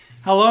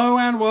Hello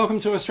and welcome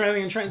to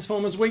Australian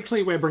Transformers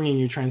Weekly. We're bringing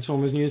you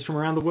Transformers news from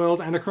around the world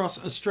and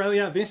across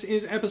Australia. This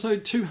is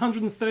episode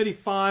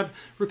 235,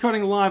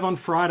 recording live on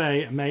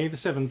Friday, May the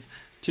 7th,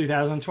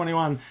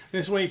 2021.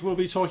 This week we'll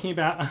be talking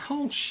about a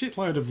whole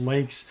shitload of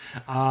leaks,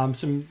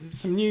 some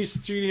new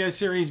Studio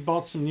Series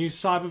bots, some new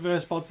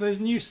Cyberverse bots. There's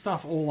new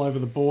stuff all over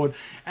the board,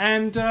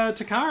 and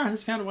Takara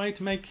has found a way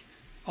to make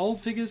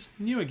old figures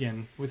new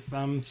again with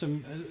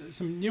some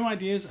new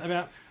ideas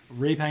about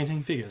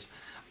repainting figures.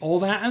 All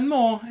that and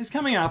more is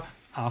coming up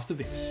after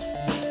this.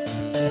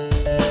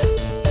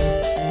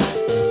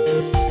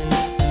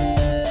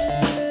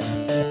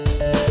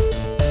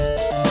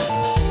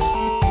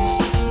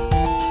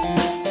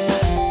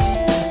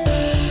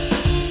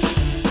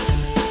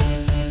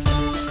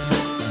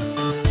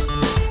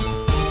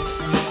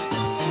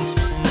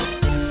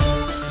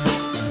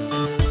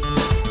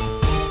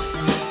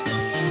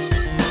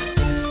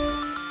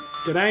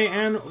 G'day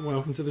and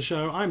welcome to the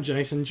show. I'm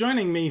Jason.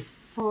 Joining me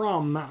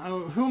from...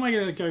 who am I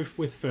going to go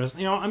with first?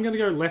 You know, I'm going to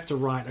go left to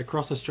right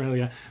across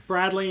Australia.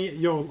 Bradley,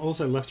 you're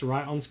also left to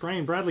right on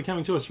screen. Bradley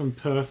coming to us from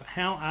Perth.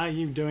 How are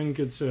you doing,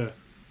 good sir?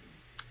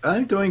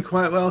 I'm doing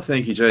quite well,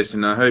 thank you,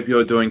 Jason. I hope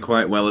you're doing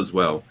quite well as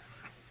well.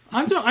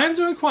 I am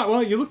doing quite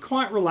well. You look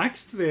quite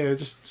relaxed there,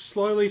 just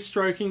slowly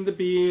stroking the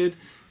beard,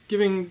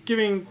 giving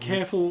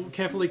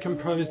carefully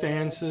composed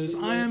answers.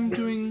 I am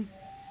doing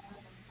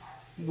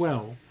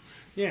well.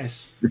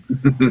 Yes,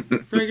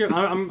 very good.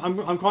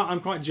 I'm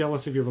quite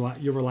jealous of your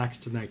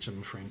relaxed nature,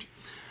 my friend.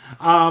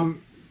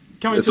 Coming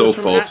it's to all us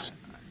from false.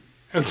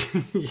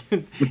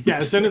 Yeah,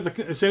 as soon as the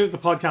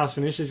podcast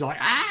finishes, you're like,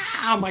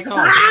 oh my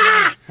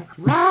god.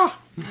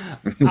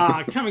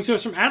 Coming to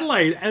us from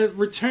Adelaide,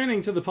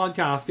 returning to the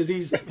podcast because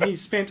he's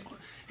spent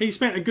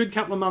a good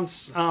couple of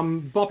months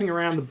bopping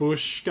around the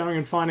bush, going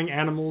and finding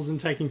animals and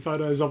taking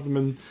photos of them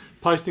and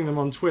posting them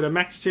on Twitter.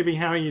 Max Tibby,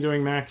 how are you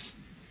doing, Max?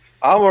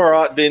 I'm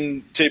alright,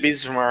 been too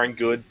busy from our own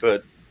good,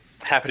 but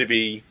happy to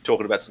be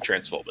talking about some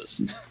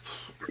Transformers.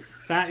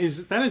 That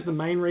is the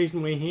main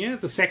reason we're here.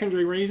 The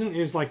secondary reason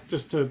is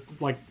just to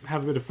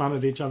have a bit of fun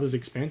at each other's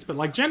expense.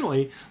 But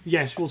generally,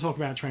 yes, we'll talk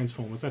about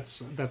Transformers. That's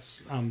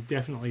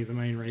definitely the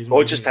main reason.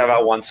 Or just have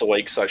our once a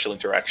week social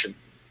interaction.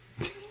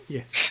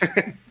 Yes.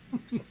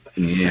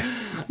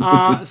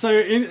 Yeah. So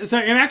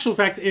in actual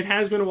fact, it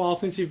has been a while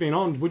since you've been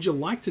on. Would you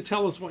like to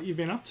tell us what you've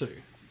been up to?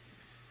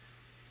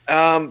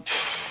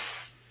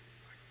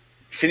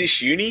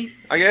 Finished uni,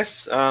 I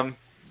guess. That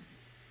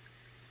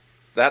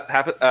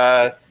happened.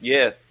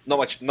 Yeah,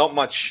 not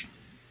much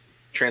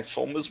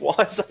Transformers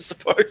wise, I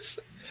suppose.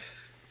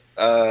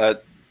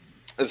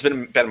 It's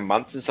been about a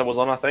month since I was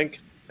on, I think,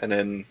 and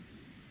then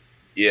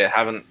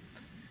haven't.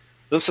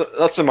 Not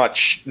so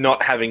much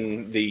not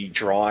having the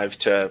drive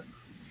to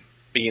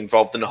be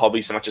involved in the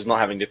hobby so much as not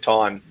having the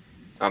time,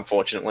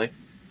 unfortunately.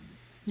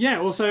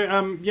 Yeah. Also,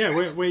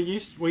 we're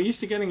used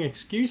to getting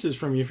excuses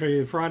from you for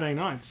your Friday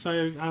nights, so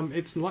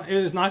it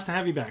is nice to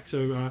have you back.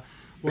 So,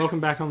 welcome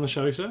back on the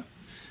show, sir.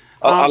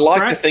 I like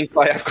Brad? to think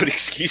I have good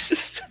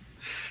excuses,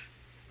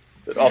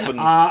 but often.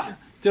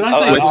 Did I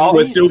say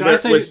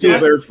We're still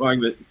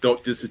verifying the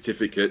doctor's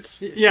certificates.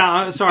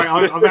 Yeah, sorry.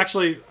 I've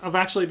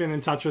actually been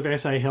in touch with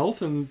SA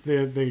Health, and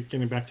they're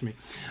getting back to me.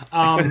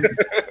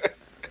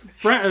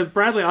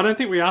 Bradley, I don't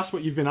think we asked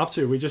what you've been up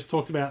to. We just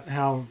talked about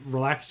how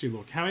relaxed you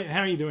look. How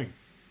are you doing?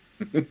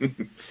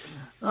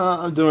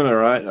 I'm doing all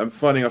right. I'm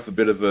fighting off a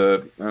bit of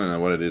I don't know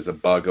what it is, a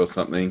bug or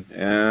something.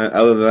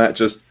 Other than that,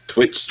 just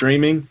Twitch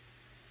streaming.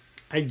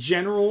 A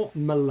general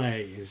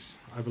malaise,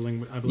 I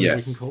believe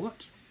Yes. we can call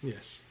it.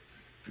 Yes.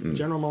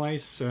 General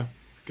malaise, sir.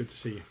 Good to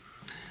see you.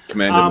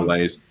 Commander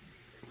Malaise.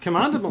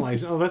 Commander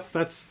malaise. Oh,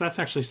 that's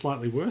actually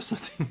slightly worse, I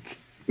think.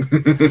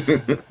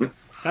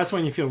 That's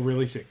when you feel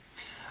really sick.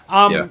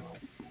 Yeah.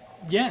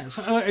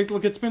 So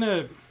look, it's been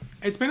a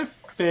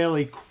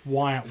fairly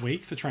quiet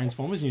week for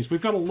Transformers news.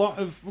 We've got a lot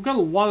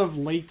of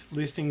leaked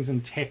listings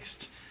and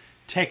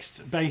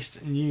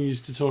text-based news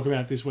to talk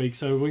about this week.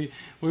 So we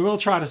will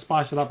try to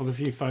spice it up with a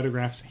few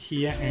photographs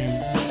here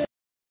and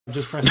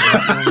just press the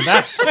button on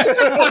that.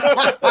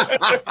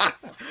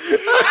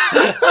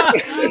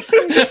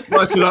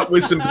 Spice it up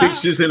with some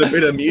pictures and a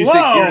bit of music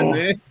here and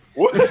there.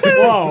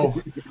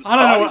 Whoa!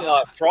 I don't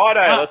know.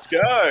 Friday, let's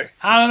go.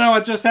 I don't know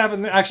what just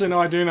happened. Actually,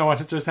 no, I do know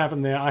what just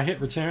happened there. I hit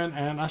return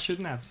and I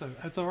shouldn't have, so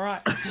that's all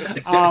right.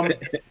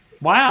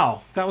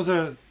 Wow, that was.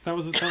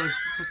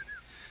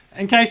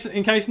 In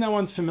case no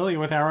one's familiar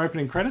with our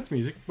opening credits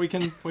music, we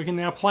can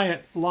now play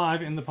it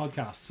live in the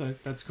podcast. So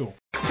that's cool.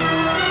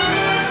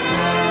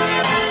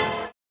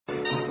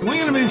 We're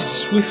going to move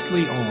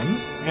swiftly on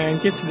and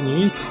get to the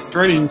news.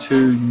 Straight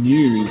into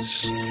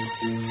news.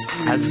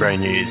 Hasbro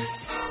news.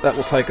 That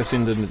will take us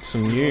into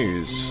some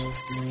news.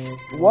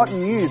 What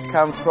news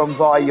comes from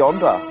by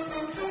yonder?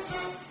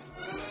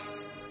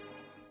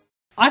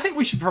 I think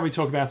we should probably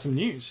talk about some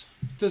news.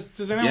 Does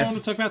anyone Yes. want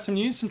to talk about some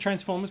news? Some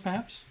Transformers,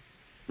 perhaps?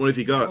 What have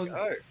you got?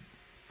 Oh,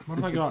 What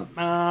have I got?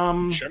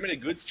 show me the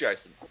goods,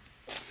 Jason.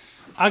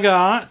 I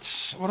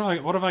got what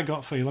have I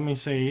got for you? Let me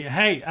see.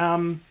 Hey,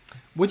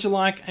 would you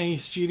like a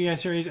Studio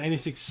Series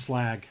 86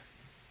 slag?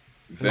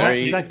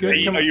 Very. Is that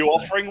good? Are you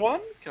offering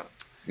one?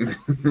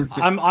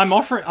 I'm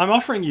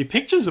offering you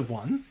pictures of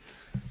one.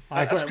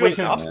 Like, That's we good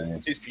can- enough.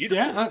 It's beautiful.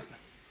 Yeah,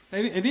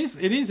 it is.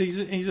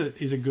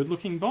 He's a good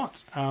looking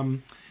bot.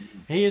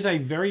 He's a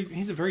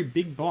very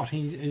big bot.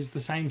 He is the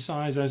same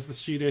size as the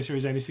Studio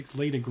Series 86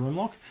 leader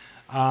Grimlock.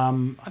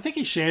 I think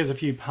he shares a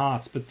few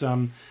parts, but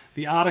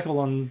the article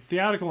on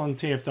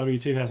TFW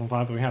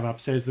 2005 that we have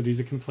up says that he's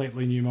a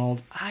completely new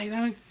mold. I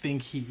don't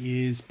think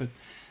he is, but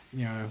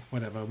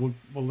whatever. We'll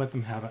let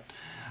them have it.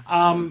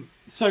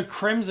 So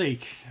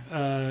Kremzeek,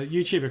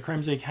 YouTuber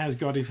Kremzeek, has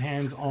got his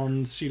hands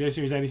on Studio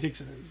Series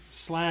 86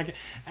 Slag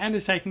and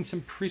is taking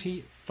some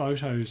pretty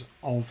photos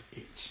of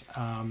it.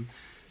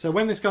 So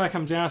when this guy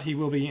comes out, he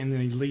will be in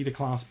the leader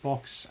class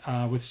box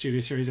with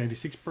Studio Series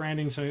 86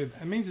 branding. So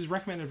it means his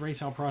recommended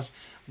retail price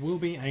will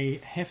be a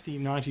hefty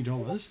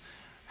 $90.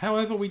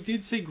 However, we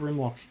did see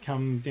Grimlock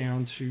come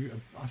down to,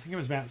 I think it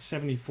was about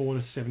 $74 to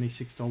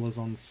 $76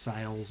 on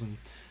sales and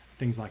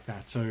things like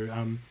that. So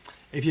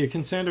if you're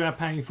concerned about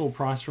paying full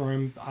price for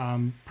him,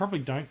 probably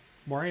don't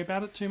worry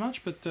about it too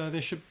much. But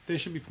there should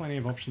be plenty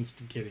of options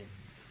to get him.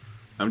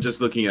 I'm just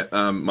looking at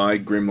my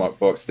Grimlock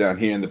box down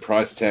here, and the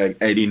price tag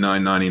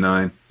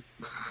 $89.99.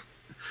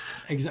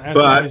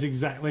 That is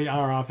exactly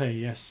RRP.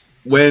 Yes.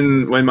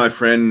 When my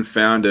friend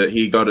found it,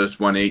 he got us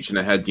one each, and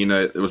it had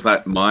it was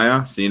like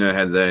Maya, so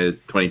had the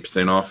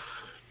 20%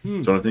 off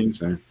sort of thing.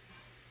 So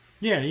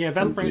yeah,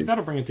 that'll bring it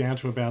down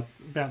to about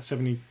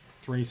 $73,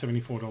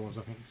 $74,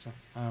 I think. So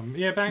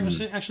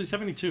actually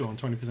 72 on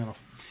 20%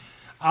 off.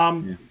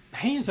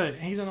 He's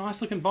a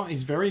nice looking bot.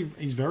 He's very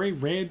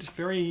red,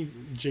 very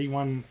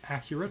G1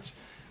 accurate.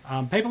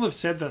 People have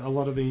said that a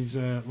lot of these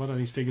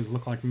figures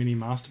look like mini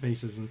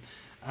masterpieces, and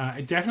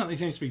it definitely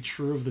seems to be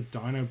true of the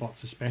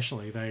Dinobots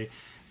especially.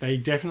 They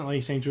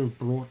definitely seem to have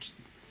brought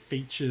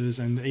features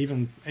and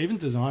even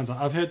designs.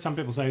 I've heard some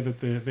people say that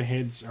the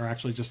heads are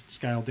actually just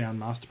scaled down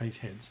masterpiece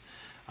heads.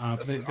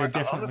 They're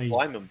definitely. I don't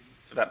blame them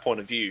for that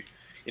point of view.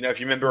 If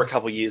you remember a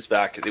couple of years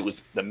back, it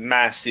was the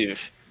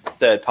massive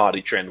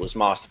third-party trend was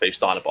masterpiece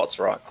Dinobots,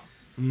 right?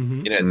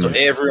 Mm-hmm. So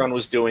everyone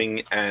was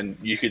doing, and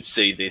you could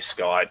see this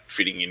guy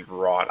fitting in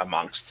right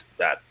amongst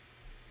that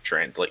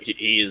trend. Like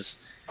he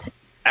is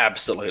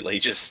absolutely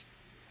just.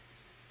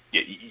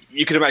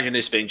 You can imagine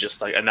this being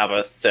just like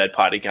another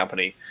third-party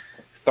company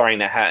throwing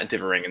their hat into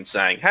the ring and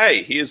saying,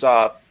 "Hey, here's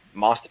our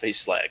masterpiece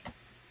Slag."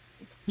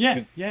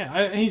 Yeah.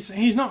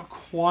 He's not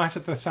quite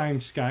at the same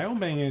scale,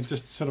 being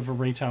just sort of a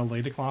retail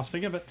leader class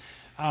figure, but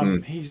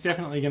he's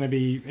definitely going to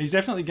be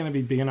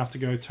big enough to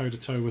go toe to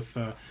toe with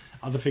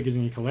other figures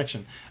in your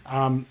collection.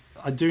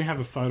 I do have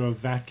a photo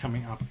of that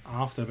coming up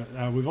after,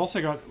 but we've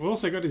also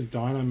got his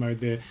Dino mode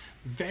there,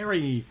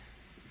 very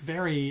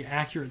very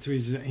accurate to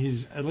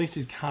his at least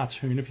his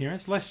cartoon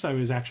appearance, less so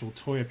his actual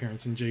toy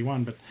appearance in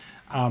G1, but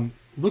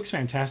looks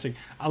fantastic.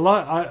 I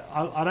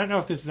don't know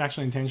if this is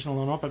actually intentional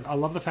or not, but I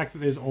love the fact that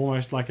there's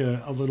almost like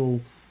a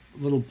little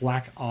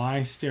black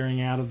eye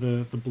staring out of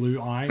the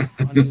blue eye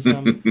on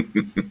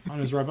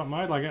his robot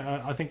mode. Like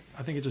I think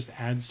it just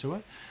adds to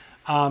it.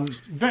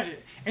 Very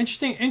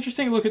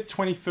interesting look at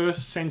 21st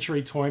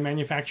century toy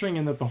manufacturing,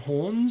 in that the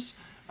horns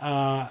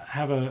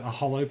have a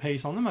hollow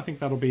piece on them. I think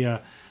that'll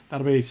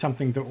be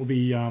something that will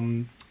be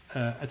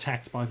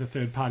attacked by the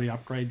third-party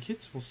upgrade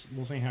kits.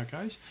 We'll see how it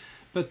goes.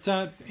 But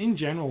in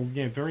general,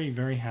 yeah, very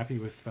very happy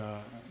with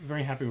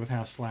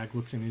how Slag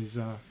looks in his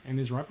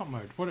robot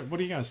mode. What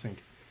do you guys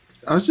think?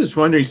 I was just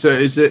wondering. So,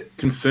 is it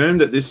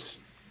confirmed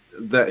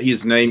that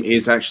his name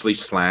is actually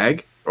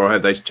Slag, or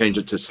have they changed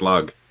it to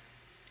Slug?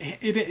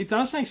 It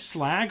does say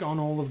Slag on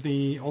all of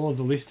the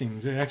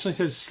listings. It actually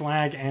says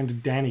Slag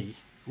and Danny,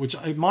 which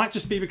it might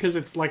just be because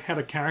it's like had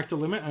a character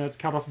limit and it's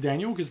cut off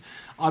Daniel, because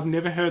I've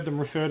never heard them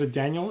refer to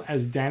Daniel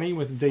as Danny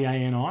with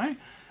D-A-N-I.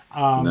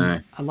 No.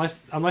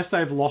 Unless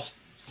they've lost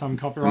some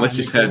copyright. Unless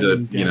he's had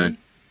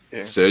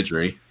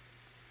surgery.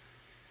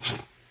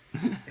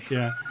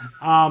 Yeah.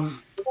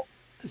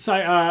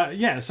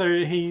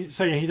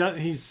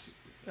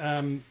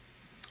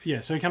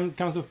 So he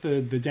comes with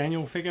the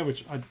Daniel figure,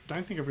 which I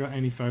don't think I've got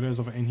any photos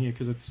of it in here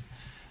because it's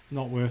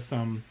not worth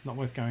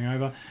going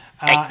over.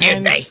 Excuse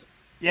me.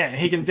 Yeah,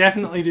 he can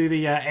definitely do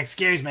the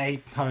excuse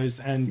me pose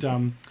and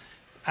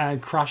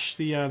crush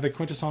the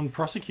Quintesson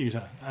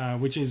Prosecutor,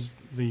 which is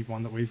the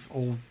one that we've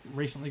all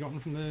recently gotten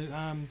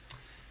from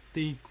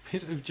the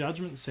Pit of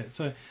Judgment set.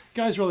 So it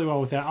goes really well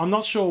with that. I'm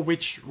not sure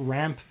which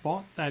ramp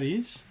bot that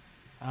is,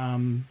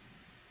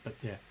 but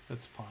yeah,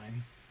 that's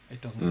fine. It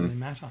doesn't really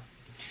matter.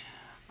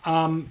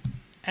 And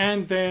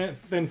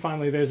then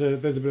finally, there's a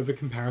bit of a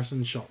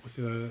comparison shot with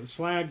the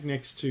Slag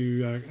next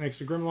to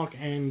Grimlock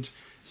and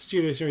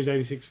Studio Series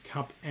 86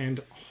 Cup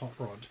and Hot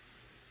Rod,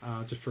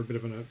 just for a bit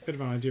of an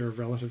idea of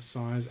relative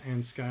size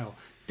and scale.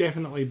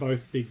 Definitely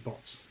both big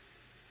bots.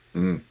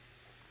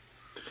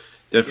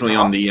 Definitely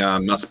on the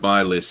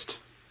must-buy list.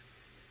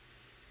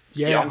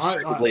 Yeah, I'm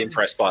super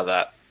impressed by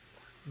that.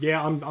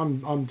 Yeah,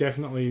 I'm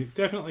definitely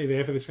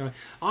there for this guy.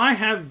 I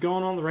have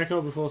gone on the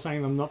record before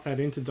saying I'm not that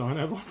into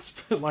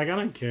Dinobots, but like I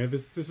don't care.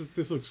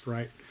 This looks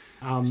great.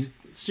 The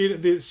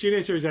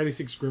Studio Series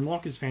 86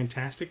 Grimlock is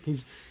fantastic.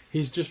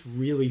 He's just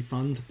really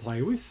fun to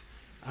play with.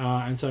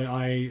 And so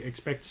I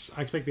expect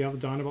the other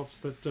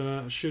Dinobots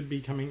that should be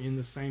coming in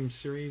the same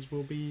series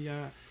will be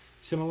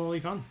similarly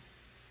fun.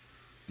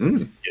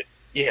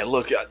 Yeah,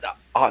 look,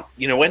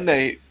 when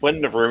the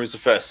rumors were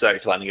first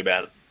circulating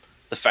about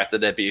the fact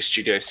that there'd be a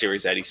Studio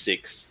Series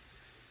 86,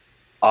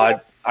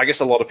 I guess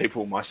a lot of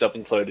people, myself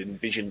included,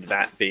 envisioned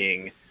that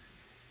being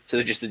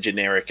sort of just a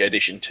generic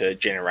addition to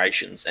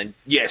Generations. And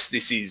yes,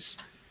 this is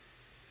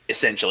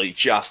essentially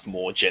just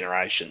more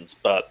Generations,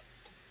 but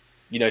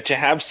to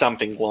have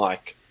something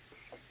like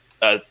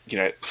a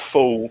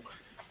full,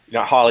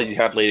 highly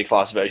detailed leader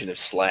class version of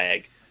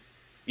Slag,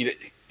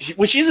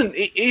 which isn't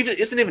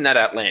even that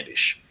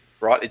outlandish,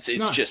 right?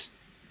 It's just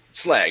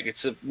Slag.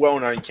 It's a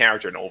well-known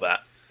character and all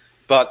that,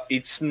 but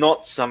it's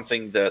not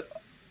something that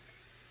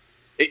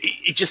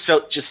it just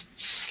felt just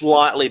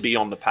slightly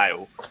beyond the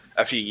pale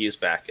a few years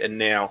back, and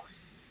now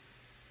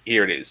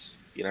here it is.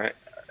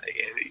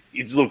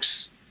 It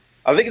looks.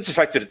 I think it's the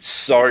fact that it's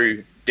so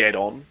dead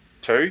on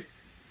too.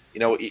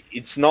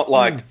 It's not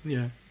like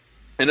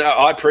and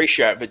I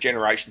appreciate that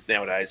Generations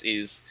nowadays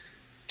is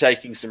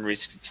taking some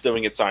risks. It's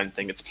doing its own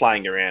thing. It's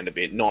playing around a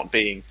bit, not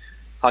being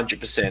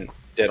 100%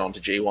 dead on to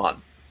G1.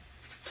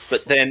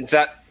 But then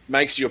that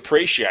makes you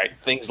appreciate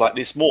things like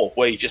this more,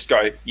 where you just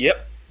go,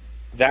 yep,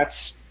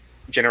 that's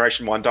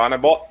Generation 1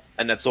 Dinobot,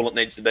 and that's all it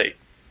needs to be.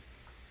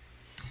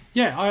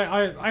 Yeah,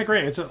 I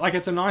agree. It's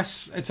a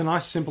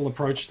nice simple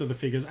approach to the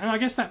figures, and I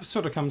guess that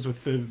sort of comes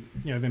with the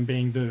them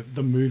being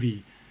the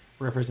movie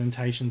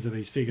representations of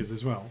these figures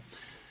as well.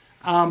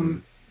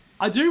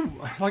 I do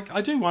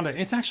wonder.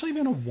 It's actually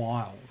been a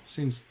while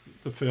since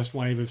the first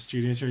wave of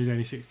Studio Series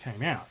 86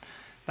 came out.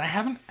 They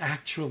haven't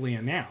actually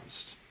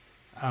announced.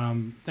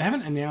 They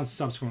haven't announced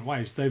subsequent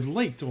waves. They've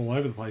leaked all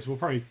over the place. We'll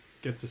probably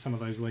get to some of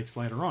those leaks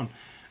later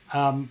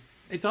on.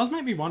 It does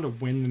make me wonder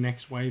when the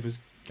next wave is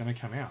going to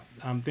come out.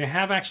 There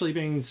have actually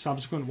been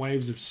subsequent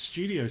waves of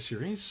Studio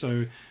Series.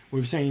 So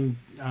we've seen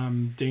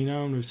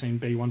Dino and we've seen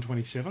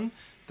B127.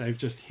 They've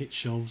just hit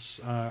shelves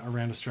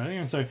around Australia,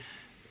 and so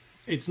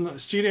it's not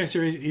Studio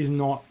Series is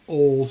not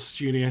all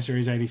Studio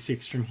Series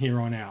 86 from here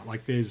on out.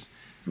 Like there's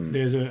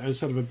a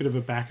sort of a bit of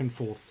a back and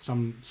forth.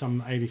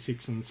 Some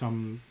 86 and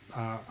some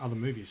other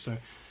movies. So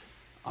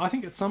I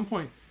think at some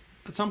point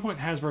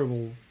Hasbro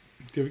will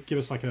give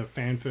us like a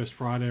Fan First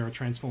Friday or a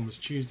Transformers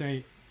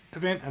Tuesday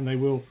event, and they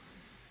will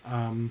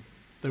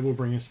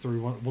bring us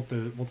through what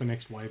the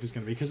next wave is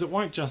going to be, because it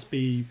won't just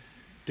be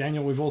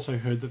Daniel. We've also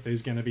heard that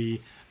there's going to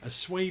be a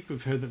sweep.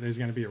 We've heard that there's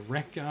going to be a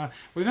Wrecker.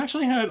 We've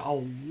actually heard a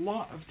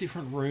lot of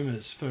different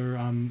rumors for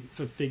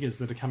figures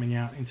that are coming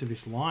out into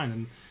this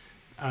line,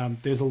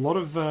 and there's a lot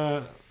of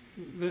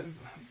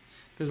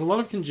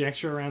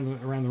conjecture around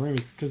the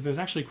rumors, because there's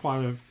actually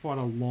quite a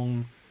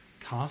long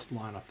cast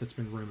lineup that's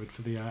been rumored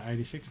for the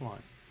 86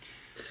 line.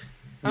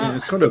 Yeah,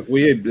 it's kind of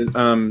weird.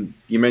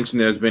 You mentioned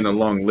there's been a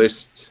long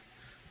list.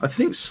 I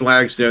think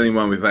Slag's the only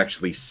one we've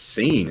actually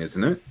seen,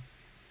 isn't it?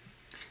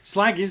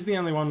 Slag is the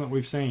only one that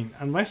we've seen,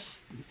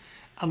 unless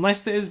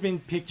there's been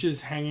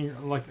pictures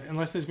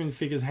unless there's been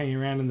figures hanging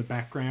around in the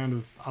background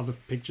of other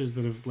pictures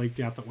that have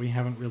leaked out that we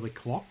haven't really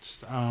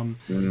clocked.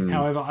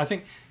 However, I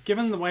think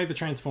given the way the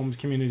Transformers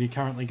community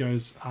currently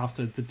goes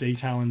after the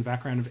detail in the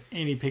background of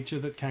any picture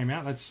that came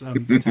out, that's how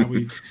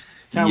we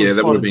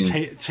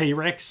spotted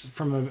T-Rex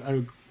from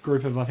a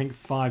group of, I think,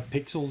 5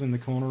 pixels in the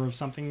corner of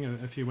something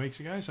a few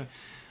weeks ago. So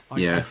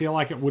I feel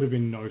like it would have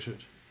been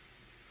noted.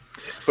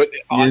 But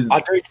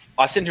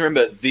I seem to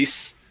remember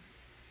this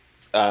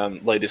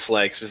latest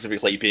Slag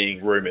specifically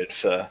being rumoured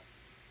for...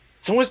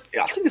 I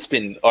think it's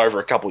been over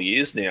a couple of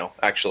years now,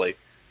 actually,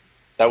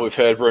 that we've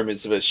heard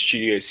rumours of a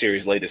Studio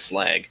Series latest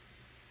Slag.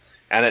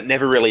 And it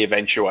never really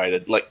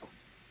eventuated.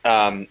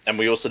 And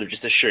we all sort of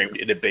just assumed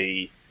it'd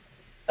be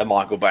a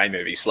Michael Bay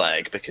movie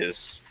Slag,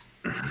 because...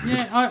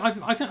 Yeah,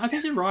 I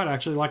think you're right,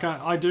 actually. Like,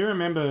 I do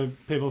remember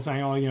people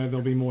saying,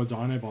 there'll be more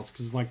Dinobots,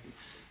 because, like,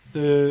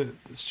 the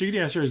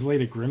Studio Series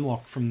leader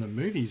Grimlock from the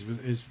movies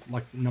is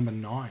like number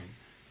 9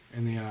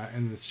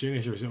 in the Studio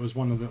Series. It was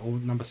one of the, or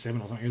number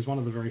 7 or something. It was one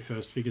of the very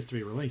first figures to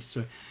be released.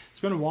 So it's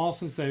been a while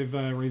since they've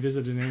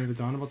revisited any of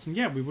the Dinobots, and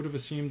yeah, we would have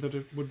assumed that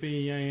it would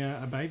be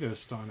a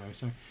Bayverse Dino.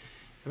 So,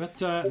 but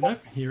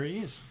nope, here he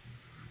is.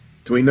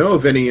 Do we know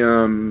of any?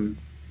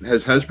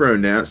 Has Hasbro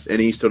announced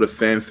any sort of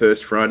Fan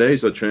First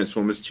Fridays or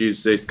Transformers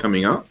Tuesdays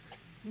coming up?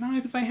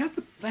 No, but they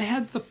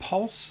had the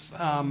Pulse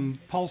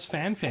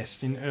Fan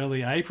Fest in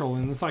early April,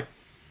 and it's like,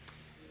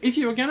 if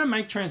you were going to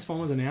make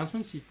Transformers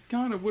announcements, you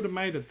kind of would have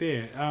made it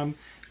there.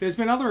 There's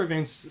been other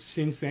events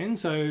since then,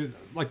 so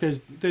like there's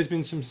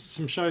been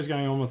some shows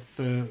going on with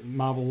the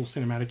Marvel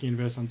Cinematic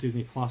Universe on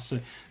Disney Plus. So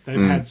they've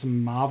had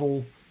some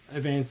Marvel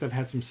events. They've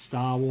had some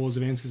Star Wars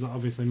events because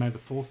obviously May the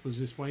 4th was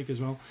this week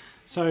as well.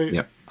 So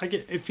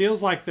it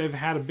feels like they've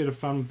had a bit of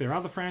fun with their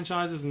other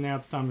franchises, and now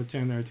it's time to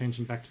turn their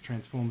attention back to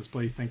Transformers.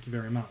 Please, thank you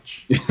very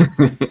much.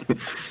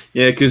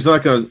 Yeah, because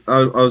like I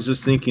was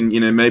just thinking,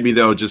 maybe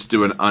they'll just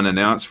do an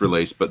unannounced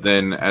release. But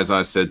then, as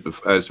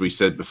we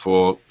said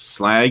before,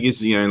 Slag is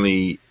the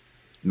only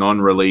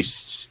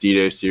non-released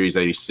Studio Series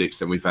 86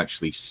 that we've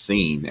actually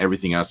seen.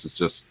 Everything else is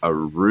just a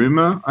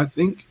rumor, I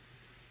think.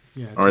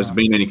 Yeah, or has there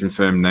been any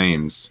confirmed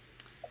names?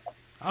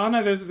 Oh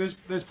no,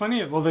 there's plenty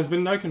of. Well, there's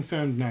been no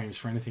confirmed names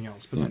for anything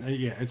else, but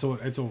it's all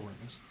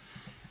rumors.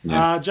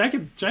 Yeah.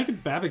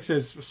 Jacob Babick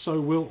says, "So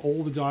will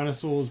all the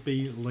dinosaurs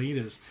be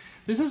leaders?"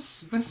 This is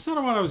sort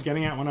of what I was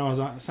getting at when I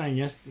was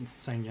saying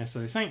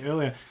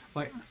earlier.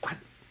 Like,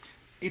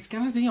 it's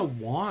going to be a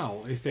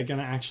while if they're going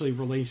to actually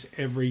release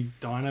every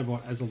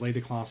Dinobot as a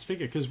leader class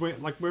figure, because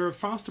we're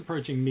fast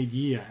approaching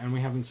mid-year and we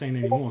haven't seen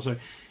any more. So,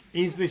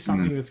 is this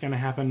something that's going to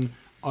happen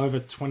over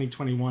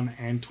 2021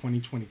 and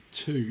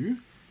 2022,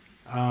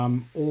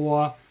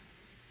 or are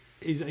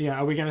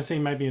we going to see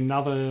maybe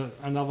another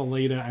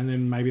leader, and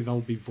then maybe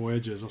they'll be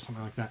Voyagers or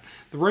something like that?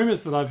 The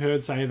rumors that I've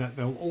heard say that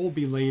they'll all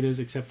be leaders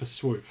except for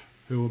Swoop,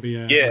 who will be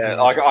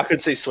I could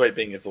see Swoop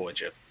being a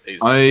Voyager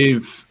easily.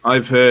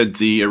 I've heard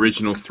the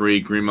original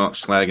 3, Grimlock,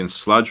 Slag, and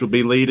Sludge will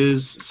be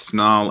leaders.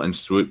 Snarl and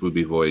Swoop will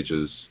be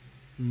Voyagers.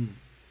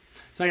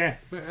 So yeah,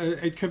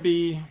 it could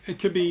be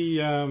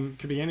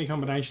any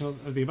combination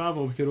of the above,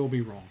 or we could all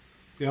be wrong.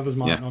 The others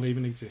might not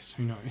even exist.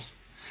 Who knows?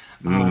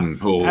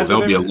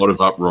 There'll be a lot of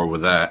uproar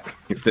with that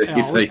if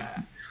they.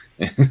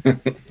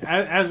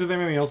 As with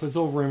everything else, it's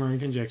all rumor and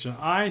conjecture.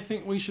 I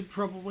think we should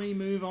probably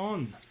move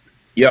on.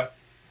 Yep.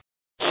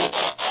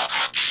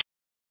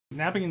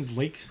 Now begins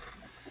leaky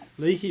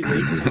leak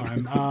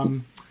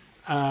time.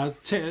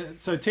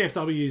 So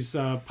TFW's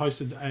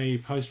posted a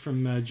post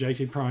from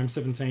JT Prime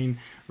 17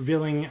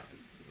 revealing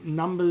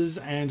numbers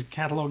and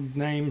catalogue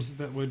names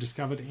that were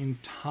discovered in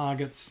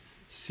Target's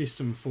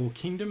system for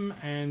Kingdom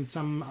and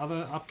some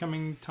other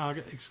upcoming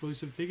Target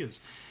exclusive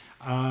figures.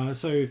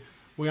 So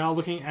we are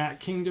looking at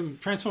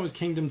Transformers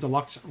Kingdom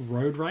Deluxe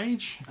Road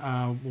Rage.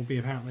 Will be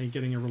apparently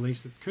getting a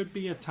release that could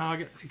be a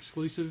Target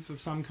exclusive of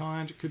some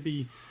kind. It could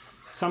be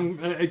some.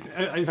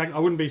 In fact, I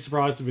wouldn't be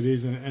surprised if it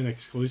is an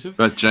exclusive.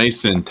 But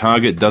Jason,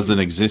 Target doesn't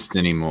exist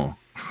anymore.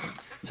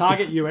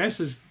 Target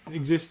US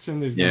exists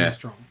and is going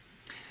strong.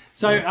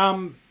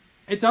 So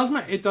it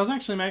does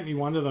actually make me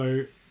wonder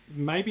though.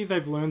 Maybe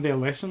they've learned their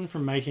lesson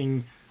from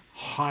making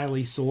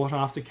highly sought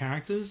after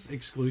characters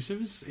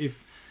exclusives.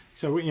 We've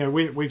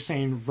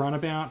seen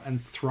Runabout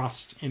and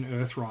Thrust in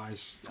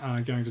Earthrise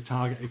going to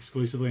Target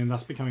exclusively and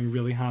thus becoming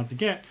really hard to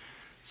get.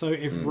 So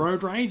if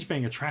Road Rage,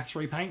 being a Trax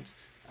repaint,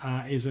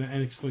 is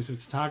an exclusive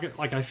to Target,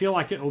 I feel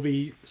like it will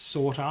be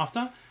sought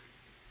after,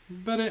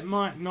 but it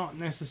might not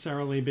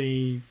necessarily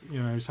be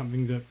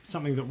something that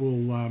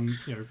will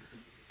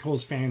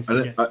cause fans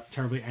to get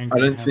terribly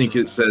angry. I don't think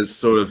it's as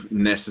sort of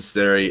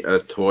necessary a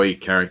toy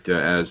character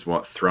as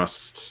what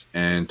Thrust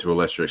and to a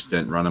lesser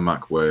extent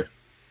Runamuck were.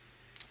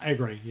 I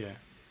agree. Yeah.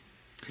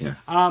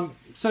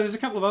 So there's a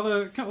couple of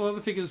other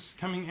figures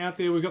coming out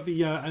there. We've got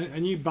the a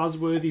new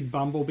buzzworthy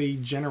Bumblebee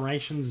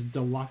Generations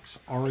Deluxe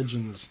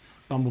Origins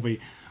Bumblebee,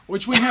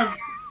 which we have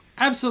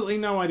absolutely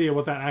no idea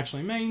what that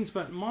actually means.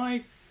 But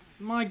my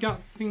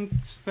gut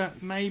thinks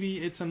that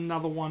maybe it's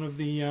another one of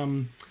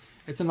the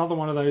it's another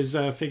one of those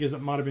figures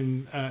that might have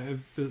been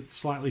the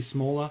slightly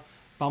smaller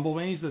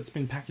Bumblebees that's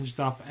been packaged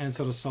up and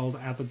sort of sold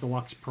at the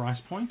deluxe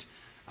price point.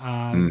 We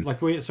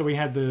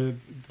had the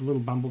little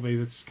Bumblebee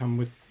that's come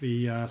with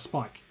the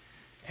Spike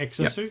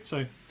exosuit.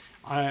 So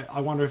I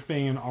wonder if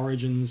being an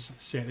Origins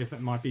set, if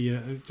that might be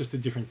just a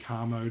different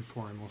car mode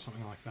for him or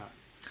something like that.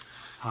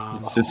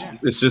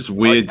 It's just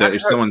weird that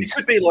if someone... It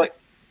could be like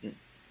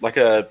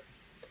a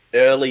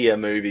earlier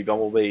movie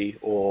Bumblebee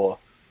or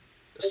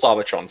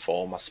Cybertron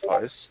form, I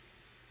suppose.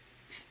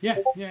 Yeah.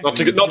 Not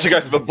to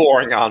go for the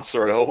boring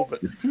answer at all,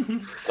 but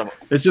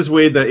it's just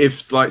weird that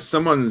if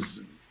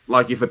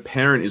if a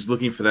parent is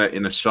looking for that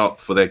in a shop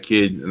for their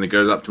kid and they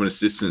goes up to an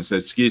assistant and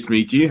says, "Excuse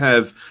me, do you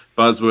have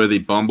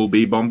buzzworthy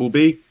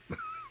Bumblebee?"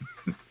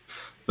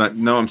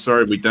 No, I'm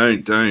sorry, we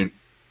don't. Did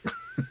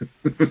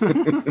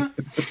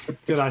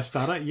I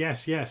stutter?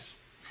 Yes. In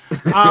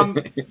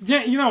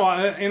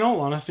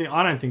all honesty,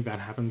 I don't think that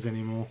happens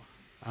anymore.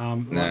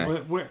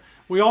 No.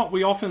 We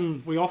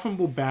often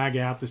will bag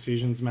out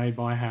decisions made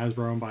by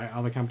Hasbro and by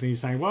other companies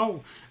saying,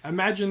 well,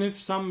 imagine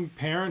if some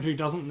parent who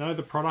doesn't know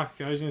the product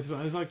goes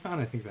into it's like, I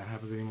don't think that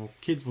happens anymore.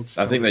 Kids will just...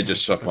 I think they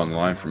just shop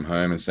online from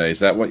home and say, is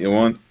that what you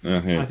want?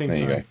 I think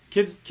so.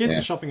 Kids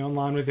are shopping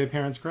online with their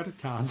parents' credit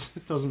cards.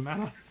 It doesn't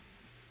matter.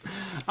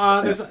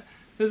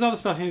 There's other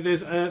stuff here.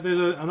 There's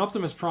an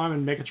Optimus Prime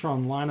and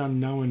Megatron line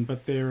unknown,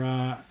 but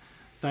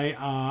they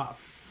are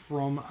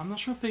from... I'm not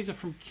sure if these are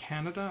from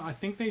Canada. I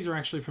think these are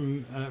actually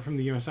from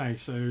the USA.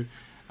 So,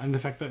 and the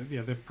fact that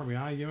they probably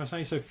are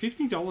USA. So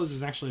 $50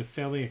 is actually a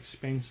fairly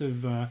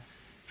expensive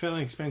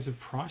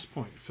price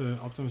point for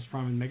Optimus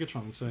Prime and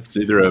Megatron. So it's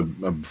either a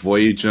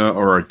Voyager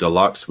or a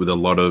Deluxe with a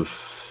lot of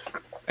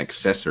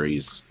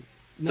accessories.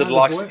 The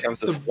deluxe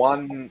comes with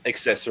one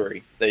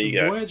accessory. There you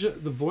go.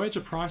 The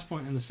Voyager price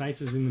point in the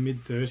States is in the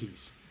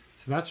mid-30s.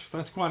 So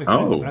that's quite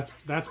expensive. Oh.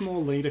 That's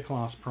more leader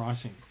class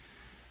pricing.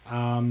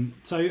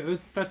 So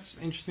that's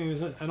interesting.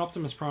 There's an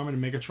Optimus Prime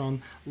and a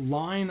Megatron,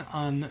 line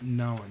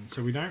unknown.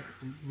 So we don't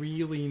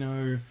really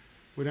know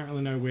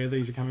where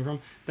these are coming from.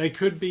 They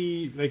could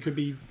be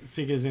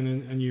figures in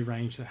a new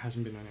range that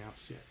hasn't been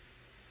announced yet.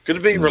 Could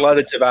it be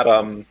related to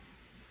that?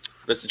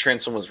 There's the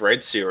Transformers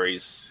Red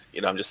series.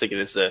 I'm just thinking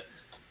there's a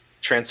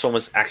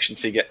Transformers action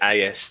figure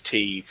AST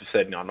for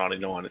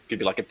 $39.99. It could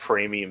be like a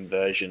premium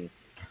version.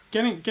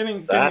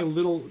 Getting a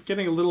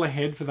little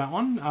ahead for that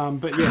one,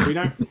 but yeah, we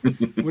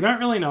don't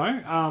really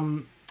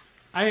know.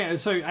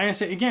 So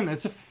AST again,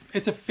 it's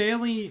a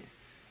fairly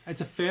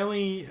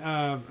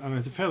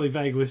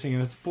vague listing,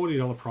 and it's a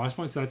 $40 price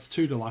point. So that's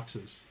 2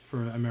 deluxes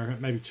for America,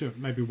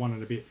 maybe one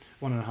and a bit,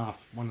 1.5,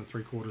 1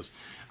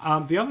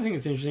 3/4. The other thing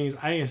that's interesting is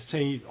AST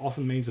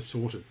often means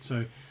assorted.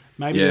 So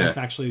maybe that's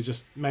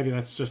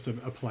just a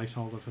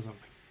placeholder for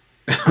something.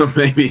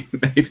 maybe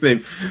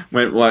they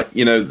went like,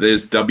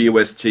 there's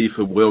WST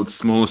for World's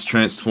Smallest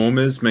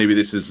Transformers. Maybe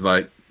this is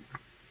like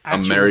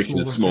Actual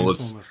America's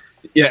smallest.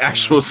 Yeah,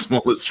 actual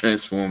smallest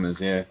Transformers.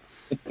 Yeah.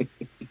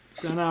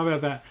 Don't know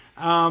about that.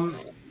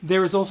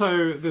 There's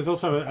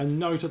also a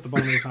note at the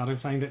bottom of this article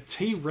saying that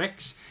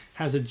T-Rex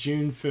has a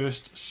June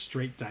 1st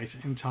street date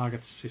in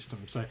Target's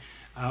system. So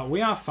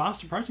we are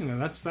fast approaching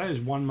that. That is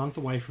 1 month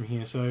away from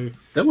here. So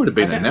that would have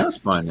been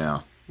announced by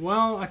now.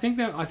 Well, I think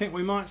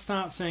we might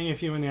start seeing a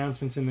few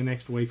announcements in the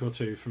next week or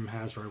two from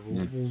Hasbro.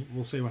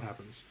 We'll see what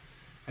happens.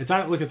 It's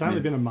only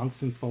been a month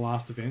since the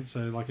last event,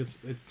 so like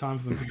it's time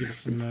for them to give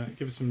us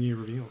some new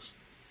reveals.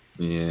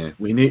 Yeah,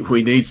 we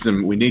need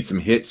some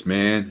hits,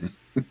 man.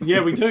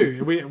 Yeah, we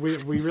do. We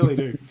really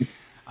do.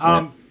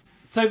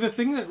 So the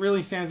thing that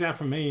really stands out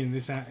for me in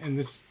this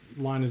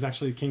line is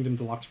actually Kingdom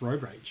Deluxe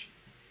Road Rage.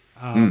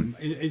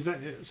 Is that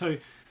so?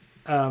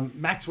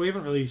 Max, we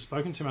haven't really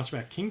spoken too much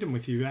about Kingdom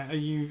with you. Are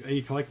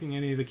you collecting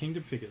any of the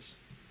Kingdom figures?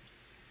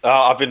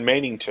 I've been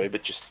meaning to,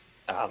 but just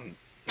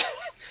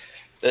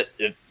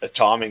the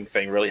timing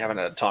thing. Really haven't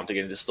had time to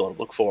get into the store to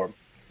look for them.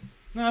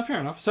 No, fair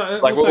enough. So,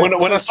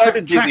 when I say I've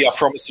been busy, I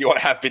promise you I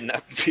have been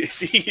that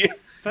busy.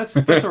 That's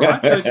all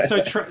right.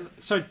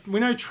 So we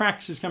know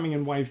Trax is coming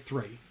in Wave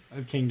 3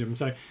 of Kingdom.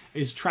 So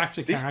is Trax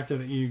a character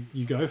that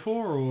you go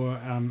for, or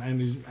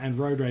and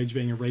Road Rage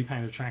being a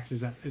repaint of Trax,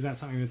 is that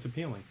something that's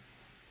appealing?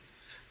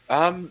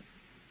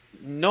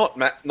 Not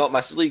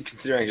massively,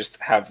 considering I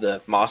just have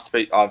the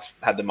Masterpiece. I've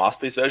had the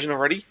Masterpiece version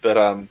already,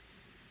 but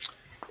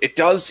it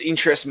does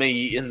interest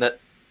me in that.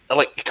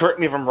 Like, correct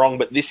me if I'm wrong,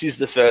 but this is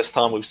the first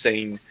time we've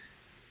seen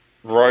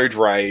Road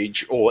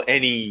Rage or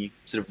any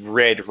sort of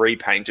red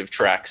repaint of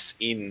Trax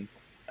in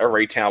a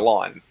retail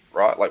line,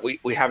 right? Like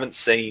we haven't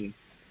seen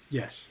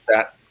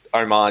that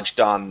homage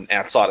done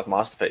outside of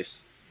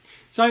Masterpiece.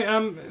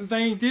 So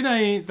they did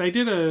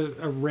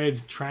a red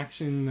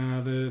Trax in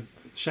the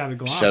Shattered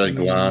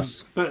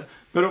Glass. But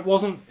it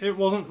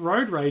wasn't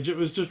Road Rage. It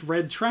was just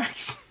red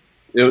Trax.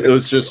 It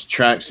was just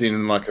Trax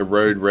in like a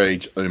Road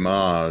Rage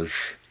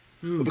homage.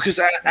 Because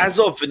as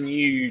of the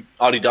new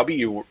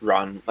IDW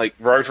run, like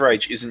Road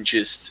Rage isn't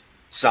just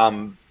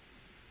some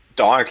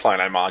Diaclone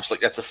homage.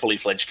 Like that's a fully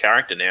fledged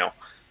character now.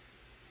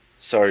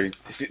 So,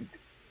 I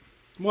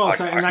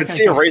can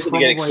see a reason to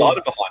get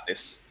excited behind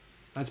this.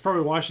 That's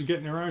probably why she's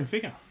getting her own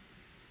figure.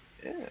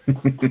 Yeah.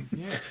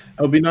 It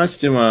would be nice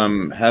to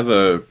have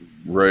a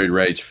Road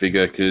Rage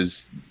figure,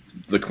 because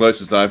the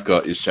closest I've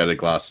got is Shattered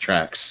Glass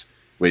Trax,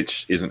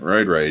 which isn't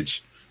Road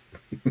Rage.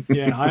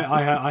 Yeah,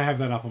 I have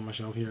that up on my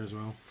shelf here as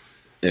well.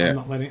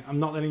 Yeah. I'm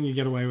not letting you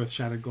get away with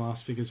Shattered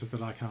Glass figures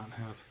that I can't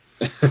have.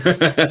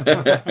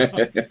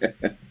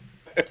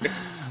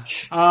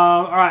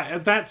 All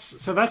right,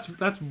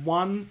 that's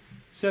one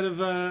set of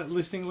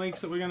listing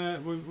leaks that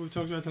we've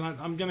talked about tonight.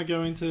 I'm gonna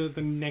go into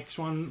the next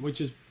one, which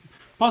is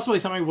possibly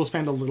something we'll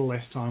spend a little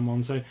less time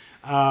on. So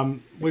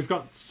we've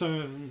got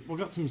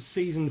some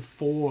season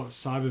 4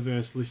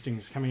 Cyberverse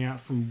listings coming out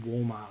from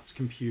Walmart's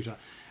computer,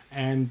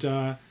 and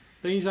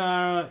these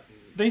are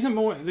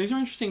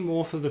interesting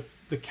more for the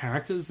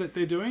characters that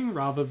they're doing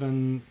rather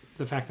than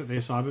the fact that they're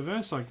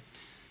Cyberverse. Like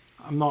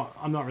I'm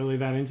not really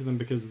that into them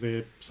because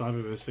they're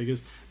Cyberverse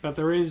figures, but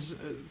there is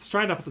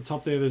straight up at the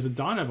top there's a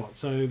Dinobot.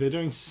 So they're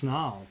doing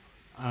Snarl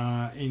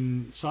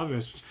in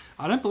Cyberverse.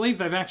 I don't believe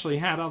they've actually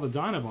had other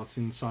Dinobots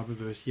in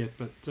Cyberverse yet,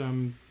 but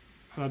and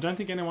I don't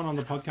think anyone on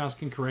the podcast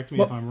can correct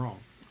me if I'm wrong.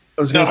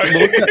 I was going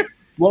to say,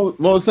 what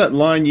was that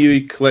line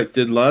you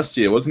collected last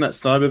year? Wasn't that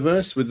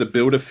Cyberverse with the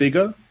Builder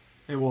figure?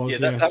 It was.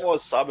 Yeah, that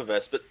was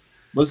Cyberverse, but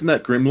wasn't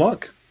that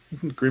Grimlock?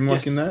 Isn't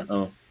Grimlock in that?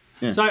 Oh.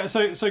 Yeah.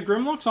 So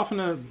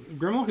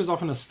Grimlock is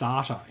often a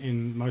starter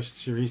in most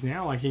series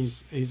now. Like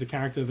he's a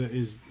character that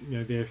is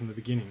there from the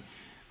beginning.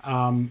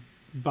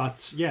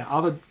 But yeah,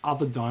 other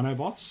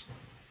Dinobots,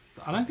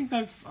 I don't think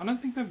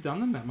they've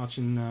done them that much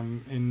in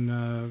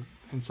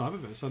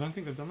Cyberverse. I don't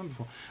think they've done them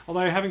before.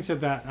 Although having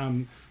said that,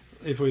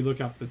 if we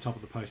look up at the top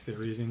of the post,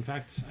 there is in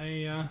fact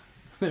a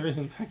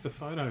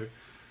photo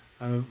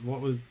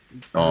what was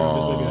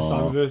obviously be a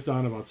Oh. Cyberverse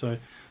Dinobot. So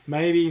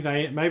maybe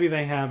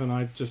they have, and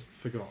I just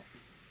forgot.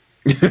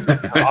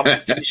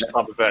 I've finished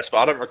Cyberverse, but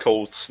I don't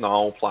recall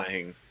Snarl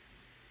playing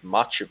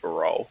much of a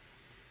role.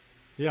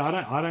 Yeah,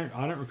 I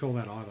don't recall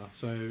that either.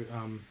 So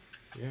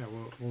yeah,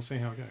 we'll see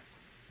how it goes.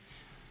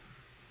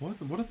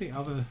 What are the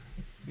other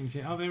things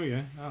here? Oh, there we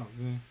go. Oh,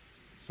 the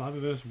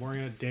Cyberverse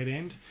Warrior Dead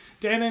End.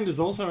 Dead End is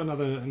also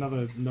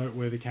another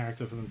noteworthy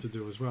character for them to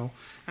do as well.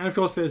 And of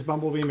course, there's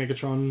Bumblebee,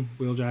 Megatron,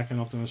 Wheeljack, and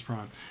Optimus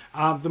Prime.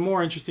 The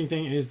more interesting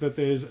thing is that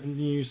there's a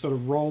new sort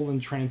of roll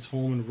and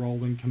transform and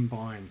roll and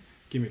combine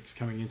gimmicks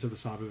coming into the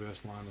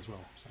Cyberverse line as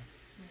well. So.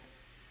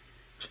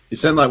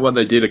 Is that like what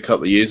they did a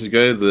couple of years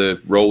ago?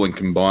 The roll and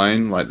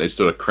combine, like they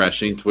sort of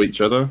crash into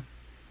each other?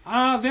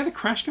 They're the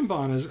Crash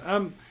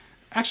Combiners.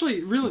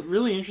 Actually,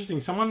 really interesting.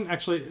 Someone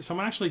actually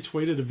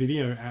tweeted a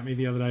video at me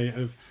the other day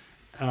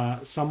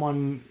of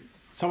someone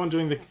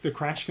doing the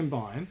Crash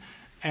Combine,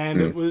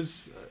 and it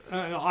was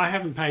I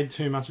haven't paid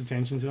too much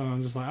attention to them.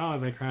 I'm just like, oh,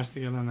 they crash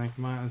together and they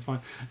combine. That's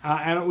fine.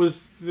 And it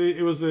was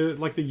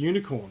like the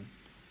unicorn.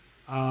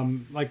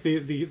 Like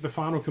the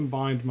final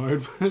combined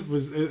mode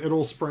was it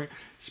all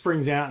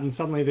springs out, and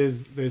suddenly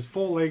there's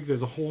 4 legs,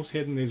 there's a horse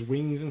head, and there's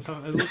wings and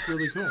stuff. It looked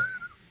really cool.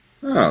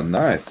 Oh,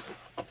 nice.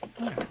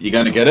 Yeah. You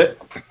going to get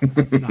it?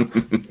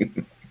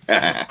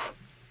 No.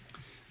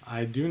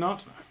 I do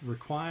not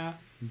require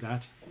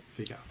that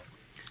figure.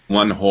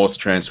 One horse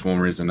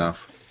transformer is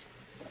enough.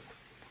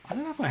 I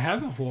don't know if I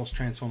have a horse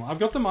transformer. I've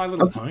got the My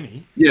Little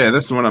Pony. Yeah,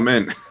 that's the one I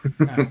meant.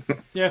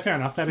 Yeah, fair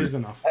enough. That is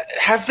enough.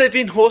 Have there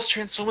been horse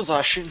transformers? I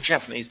assume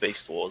Japanese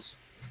Beast Wars.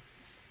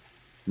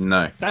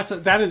 No.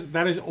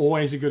 That is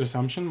always a good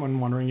assumption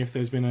when wondering if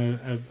there's been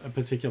a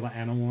particular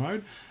animal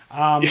mode.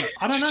 I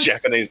don't know.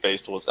 Japanese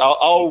Beast Wars.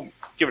 I'll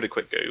give it a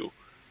quick Google.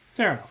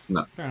 Fair enough.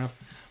 No. Fair enough.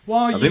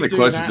 While I you think the do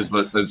closest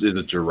that, is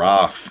a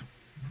giraffe.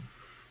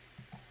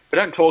 We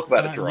don't talk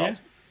about the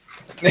giraffe.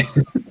 Yeah.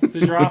 The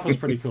giraffe was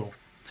pretty cool.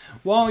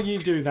 While you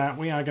do that,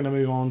 we are going to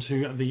move on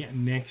to the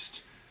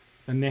next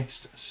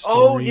story.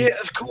 Oh yeah,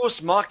 of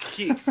course, Mark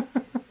Kick.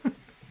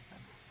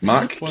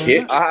 Mark What is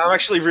Kick? it? I'm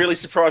actually really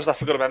surprised I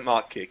forgot about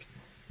Mark Kick.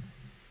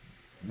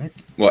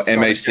 What,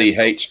 It's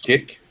MACH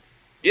Kick?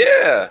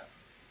 Yeah,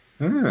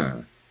 Ah.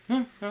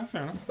 Oh,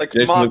 fair enough. like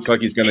Jason Mark looks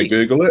like he's going to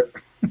Kick. Google it.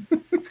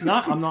 No,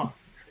 I'm not.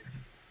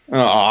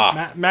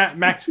 Ah.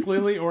 Max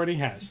clearly already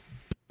has.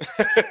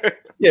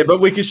 Yeah, but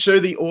we could show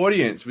the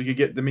audience. We could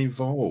get them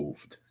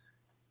involved.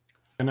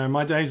 I know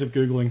my days of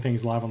Googling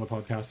things live on the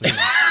podcast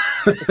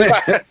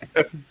are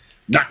done.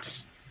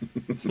 Nuts.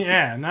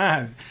 Yeah,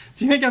 no.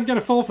 Do you think I'm going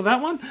to fall for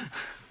that one?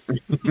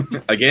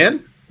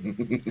 Again?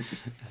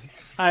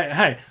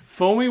 Hey,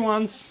 fool me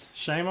once,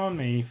 shame on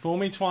me. Fool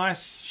me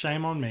twice,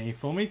 shame on me.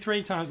 Fool me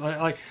 3 times.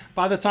 Like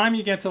by the time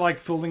you get to like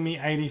fooling me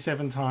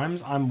 87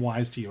 times, I'm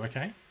wise to you,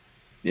 okay?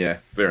 Yeah,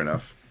 fair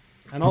enough.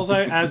 And also,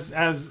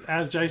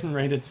 as Jason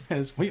Reed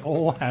says, we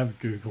all have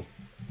Google.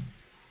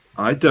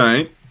 I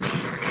don't.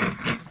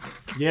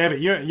 Yeah, but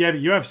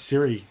you have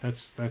Siri.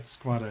 That's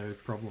quite a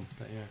problem.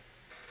 But yeah,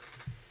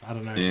 I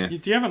don't know. Yeah.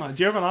 Do you have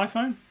an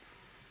iPhone?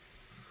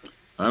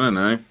 I don't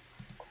know.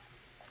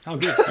 Oh,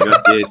 good. I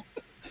got this.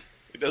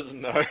 He doesn't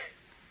know.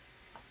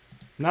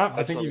 No, I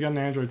That's think not- you've got an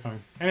Android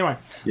phone. Anyway,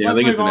 Yeah, I let's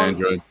think it's move an on.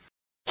 Android.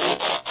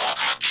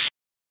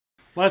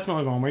 Let's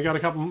move on. We got a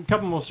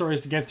couple more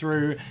stories to get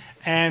through,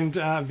 and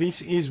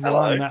this is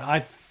Hello. one that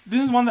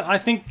I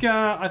think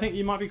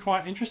you might be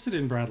quite interested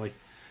in, Bradley.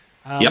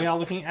 Yep, we are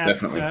looking at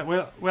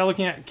definitely. we're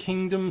looking at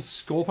Kingdom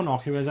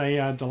Scorponok, who is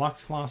a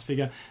deluxe class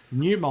figure,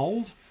 new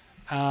mold,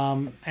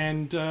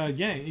 and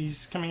yeah,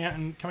 he's coming out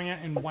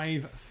in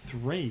Wave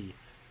 3.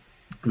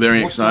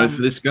 Very What's, excited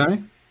for this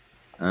guy.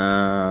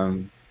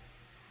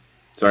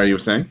 Sorry, you were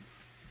saying?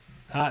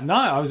 No,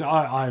 I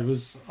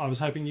was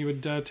hoping you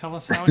would tell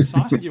us how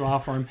excited you are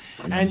for him,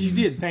 and you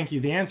did. Thank you.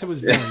 The answer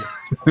was very.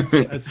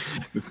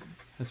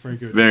 That's very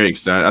good. Very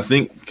excited. I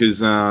think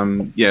because,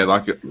 yeah,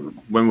 like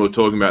when we were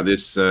talking about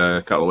this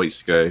a couple of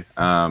weeks ago,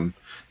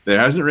 there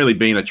hasn't really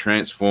been a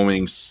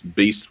transforming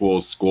Beast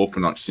Wars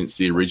Scorponok since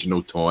the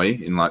original toy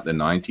in like the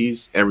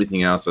 90s.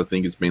 Everything else, I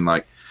think, has been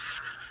like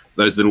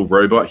those little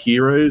robot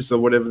heroes or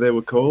whatever they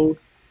were called.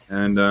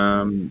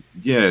 And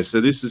yeah, so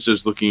this is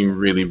just looking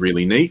really,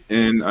 really neat,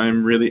 and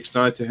I'm really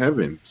excited to have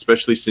him,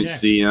 especially since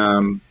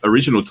the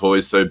original toy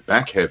is so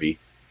back heavy.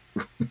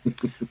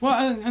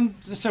 Well, and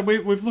so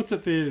we've looked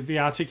at the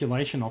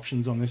articulation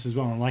options on this as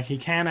well, and like he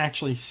can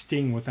actually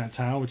sting with that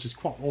tail, which is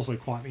also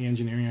quite the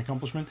engineering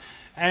accomplishment.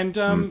 And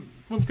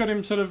we've got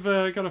him sort of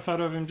got a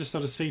photo of him just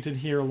sort of seated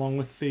here along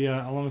with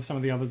some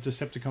of the other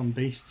Decepticon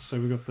beasts. So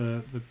we've got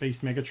the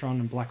Beast Megatron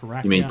and Black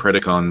Arachnia. You mean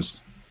Predacons?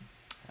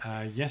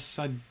 Yes,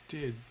 I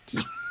did.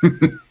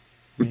 I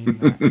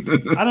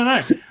don't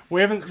know.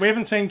 We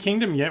haven't seen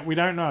Kingdom yet. We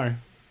don't know.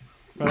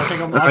 But I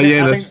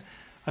think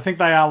I think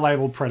they are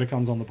labelled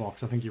Predacons on the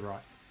box. I think you're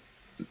right.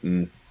 I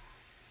think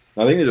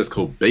they're just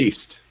called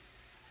Beast.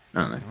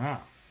 I don't know.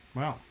 Wow.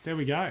 Well, there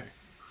we go.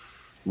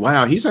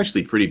 Wow, he's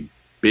actually pretty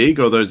big,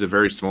 or those are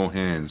very small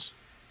hands.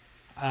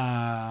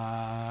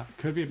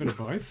 Could be a bit of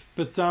both.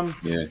 But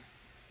Yeah.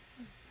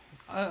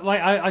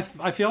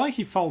 I feel like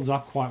he folds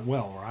up quite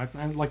well, right?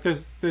 And like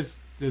there's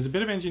a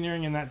bit of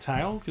engineering in that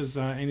tail because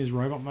in his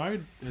robot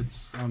mode,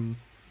 it's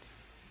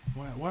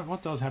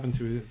what does happen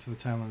to the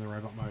tail in the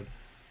robot mode?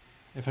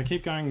 If I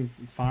keep going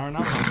far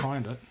enough, I'll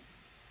find it.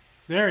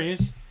 There he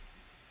is.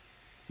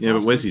 Yeah,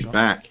 Nice but where's work, his Josh.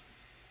 back?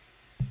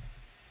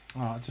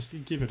 Oh, just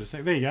give it a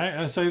sec. There you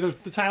go. So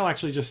the tail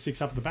actually just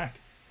sticks up at the back.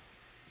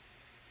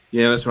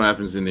 Yeah, that's what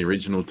happens in the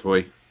original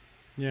toy.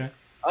 Yeah.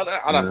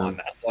 I don't mind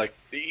that. Like,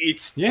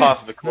 it's Yeah,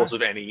 part of the course no.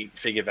 of any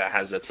figure that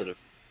has that sort of.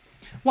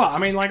 Well, I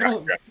mean, like,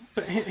 structure.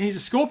 but he's a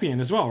scorpion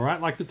as well, right?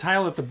 Like the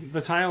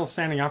tail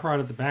standing upright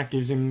at the back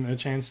gives him a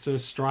chance to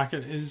strike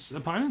at his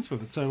opponents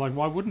with it. So, like,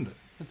 why wouldn't it?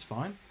 It's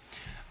fine.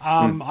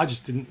 I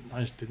just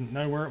didn't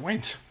know where it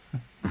went.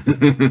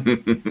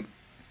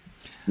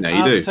 No,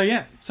 you do. So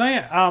yeah.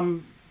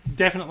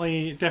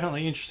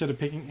 Definitely interested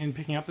in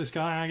picking up this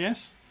guy, I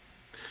guess.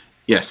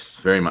 Yes,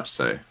 very much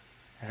so.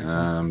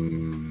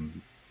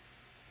 Excellent.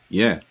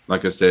 Yeah,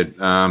 like I said,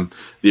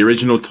 the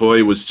original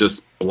toy was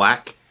just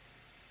black.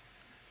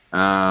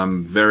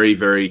 Very,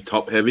 very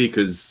top heavy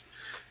because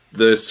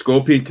the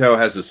scorpion tail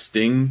has a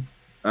sting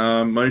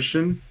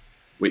motion,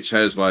 which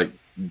has like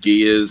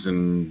gears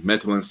and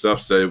metal and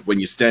stuff. So when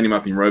you stand him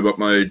up in robot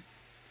mode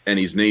and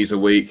his knees are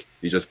weak,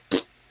 he just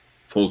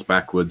falls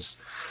backwards.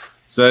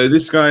 So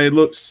this guy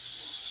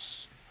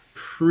looks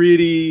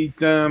pretty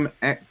damn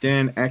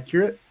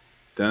accurate.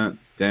 Damn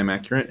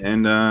accurate.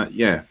 And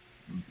yeah,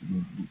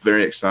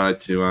 very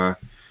excited to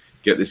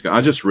get this guy.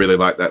 I just really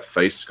like that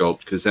face sculpt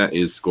because that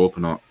is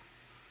Scorponok.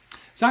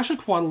 It's actually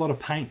quite a lot of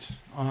paint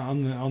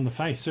on the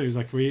face too. It's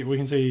like we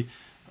can see.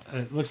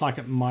 It looks like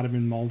it might have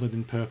been molded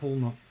in purple.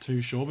 Not too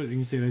sure, but you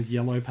can see there's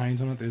yellow paint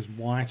on it. There's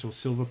white or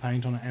silver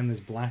paint on it, and there's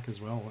black as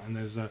well. And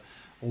there's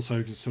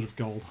also sort of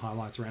gold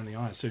highlights around the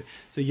eyes too.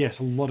 So yes,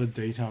 a lot of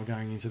detail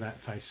going into that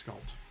face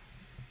sculpt.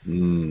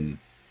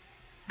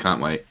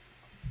 Can't wait.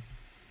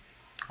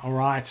 All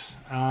right,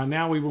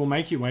 now we will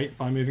make you wait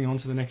by moving on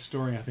to the next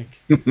story, I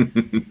think.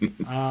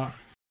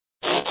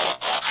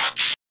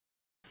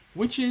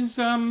 Which is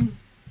a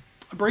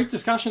brief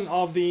discussion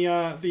of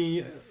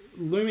the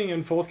looming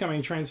and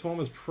forthcoming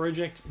Transformers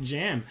Project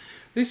Jam.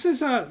 This is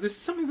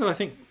something that I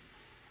think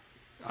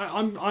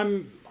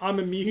I'm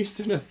amused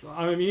and it's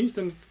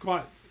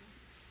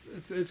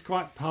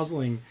quite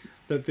puzzling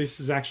that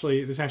this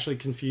actually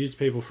confused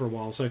people for a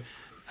while. So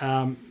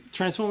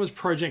Transformers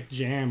Project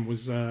Jam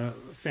was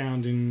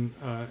found in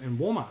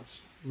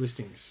Walmart's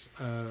listings.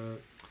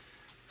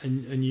 A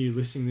new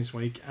listing this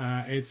week.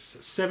 It's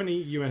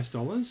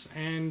 $70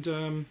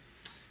 and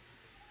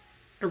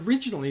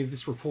originally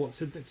this report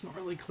said that it's not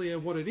really clear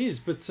what it is,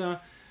 but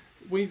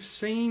we've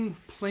seen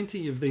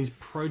plenty of these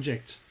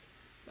project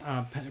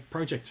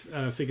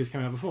figures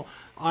come out before.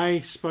 I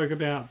spoke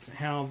about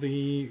how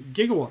the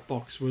Gigawatt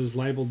box was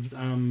labeled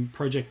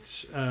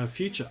Project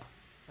Future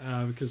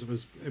because it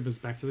was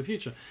Back to the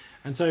Future,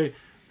 and so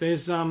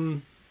there's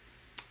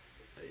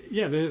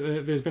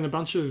there's been a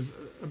bunch of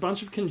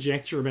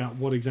conjecture about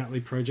what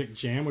exactly Project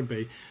Jam would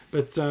be,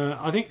 but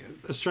I think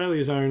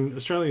Australia's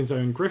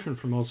own Griffin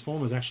from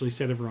Ozformers actually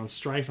set everyone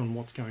straight on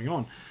what's going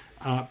on.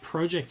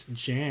 Project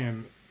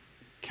Jam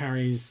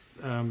carries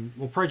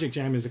Project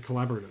Jam is a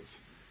collaborative,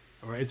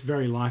 or it's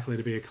very likely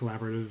to be a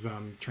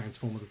collaborative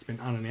Transformer that's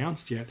been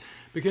unannounced yet,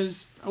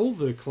 because all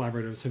the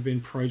collaboratives have been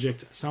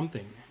Project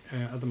something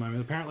at the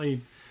moment.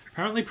 Apparently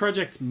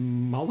Project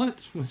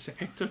Mullet was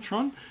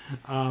Ectotron.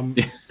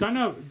 Don't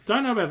know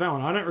about that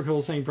one. I don't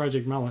recall seeing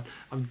Project Mullet.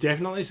 I've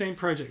definitely seen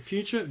Project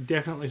Future,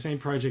 definitely seen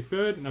Project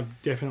Bird, and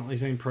I've definitely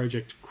seen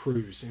Project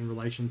Cruise in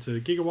relation to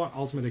Gigawatt,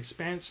 Ultimate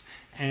Expanse,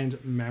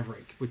 and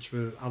Maverick, which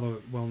were other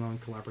well-known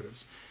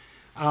collaboratives.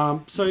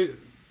 So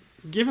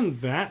given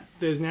that,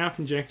 there's now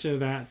conjecture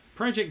that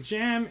Project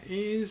Jam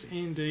is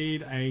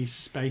indeed a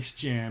Space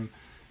Jam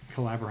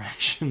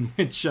collaboration,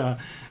 which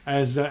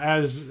as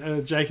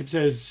Jacob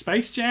says,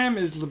 Space Jam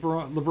is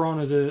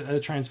LeBron as a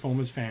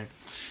Transformers fan.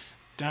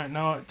 Don't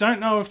know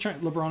if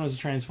LeBron is a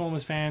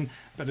Transformers fan,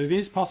 but it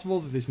is possible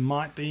that this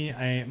might be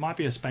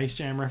a Space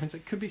Jam reference.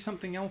 It could be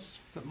something else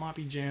that might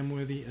be jam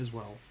worthy as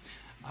well.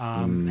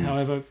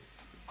 However,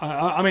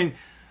 I mean,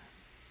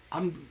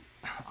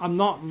 I'm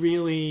not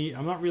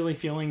really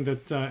feeling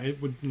that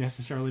it would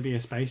necessarily be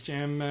a Space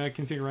Jam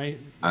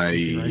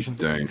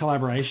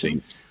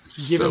collaboration.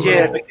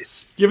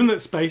 Given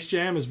that Space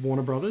Jam is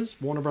Warner Brothers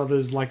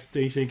likes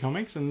DC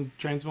Comics, and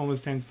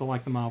Transformers tends to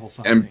like the Marvel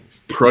side of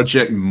things.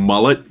 Project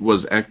Mullet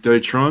was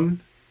Ectotron,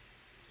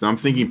 so I'm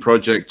thinking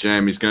Project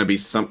Jam is going to be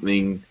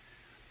something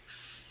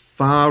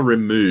far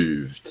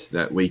removed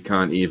that we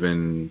can't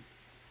even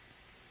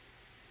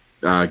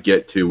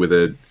get to with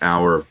an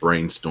hour of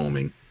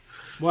brainstorming.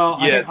 Well,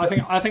 yeah, I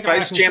think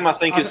Space Jam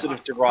is sort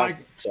of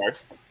derived. Sorry.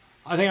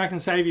 I think I can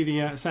save you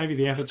the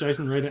effort.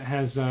 Jason Reddit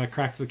has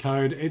cracked the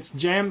code. It's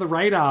Jam the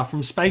Radar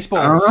from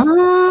Spaceballs.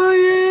 Oh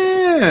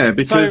yeah,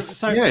 because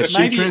so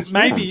she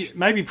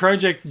maybe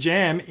Project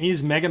Jam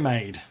is Mega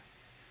Maid.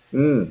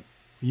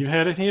 You've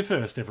heard it here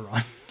first,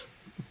 everyone.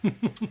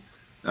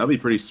 That'll be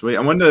pretty sweet.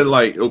 I wonder,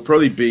 like, it'll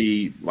probably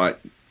be like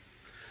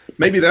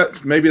Maybe that's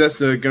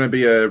going to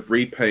be a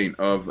repaint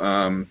of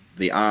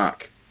the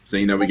Ark. So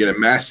we get a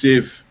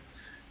massive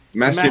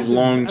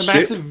long ship.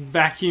 Massive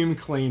vacuum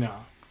cleaner.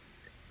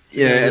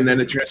 Yeah, and then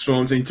it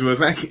transforms into a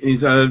vacuum.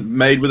 It's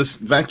made with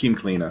a vacuum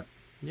cleaner.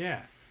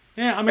 Yeah.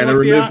 I mean, and a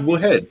removable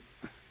head.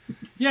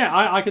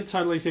 Yeah, I could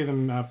totally see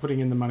them putting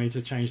in the money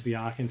to change the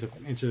Ark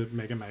into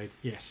Mega Maid.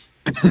 Yes.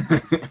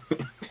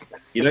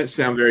 You don't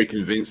sound very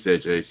convinced there,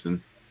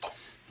 Jason.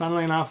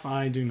 Funnily enough,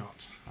 I do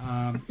not.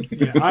 I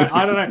don't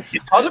know.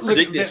 It's hard to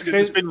predict this because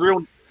it's been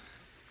real.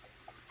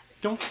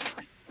 Go on.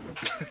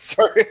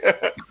 Sorry.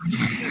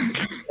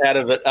 Out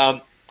of it.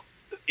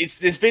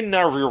 There's been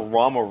no real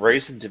rhyme or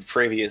reason to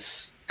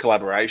previous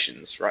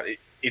collaborations, right?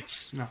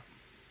 It's not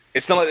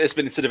like there's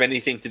been sort of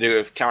anything to do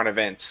with current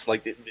events.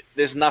 Like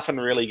there's nothing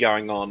really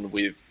going on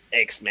with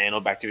X-Men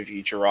or Back to the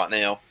Future right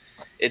now.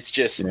 It's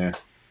just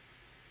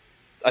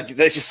like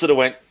they just sort of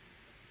went,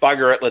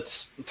 bugger it,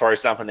 let's throw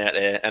something out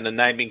there, and the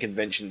naming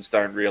conventions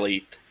don't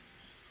really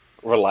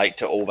relate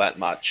to all that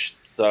much.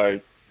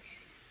 So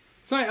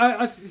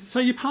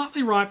you're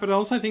partly right, but I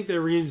also think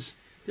there's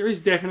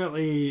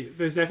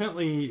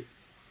definitely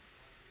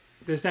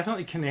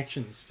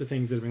connections to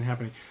things that have been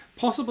happening.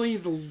 Possibly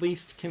the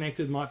least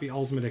connected might be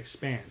Ultimate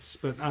Expanse,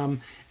 but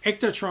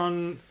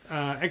Ectotron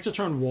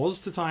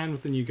was to tie in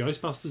with the new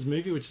Ghostbusters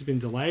movie, which has been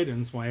delayed, and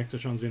that's why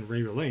Ectotron's been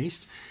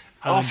re-released.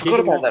 I forgot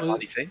about that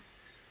bloody thing.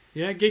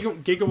 Yeah,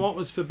 Gigawatt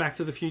was for Back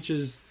to the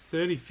Future's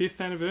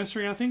 35th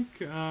anniversary, I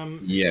think.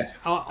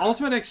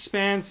 Ultimate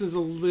Expanse is a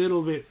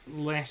little bit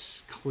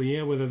less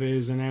clear whether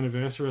there's an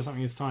anniversary or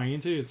something it's tying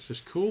into. It's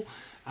just cool.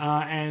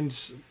 And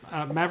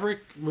Maverick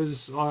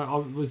was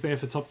there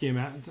for Top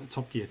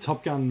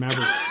Gun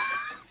Maverick.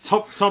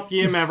 Top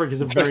Gear Maverick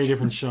is a very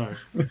different show.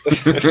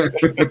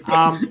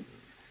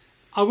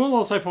 I will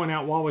also point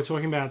out, while we're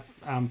talking about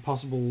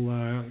possible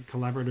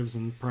collaboratives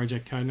and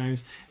project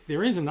codenames,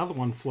 there is another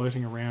one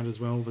floating around as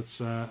well that's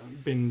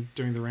been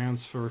doing the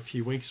rounds for a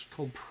few weeks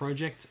called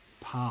Project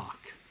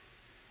Park.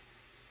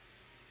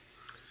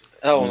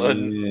 Oh,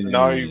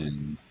 no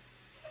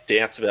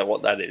doubts about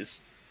what that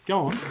is.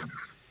 Go on.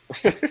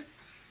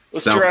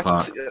 South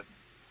Park.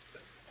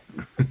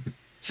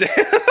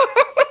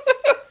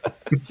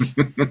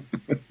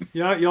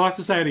 Yeah, you'll have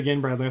to say it again,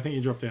 Bradley. I think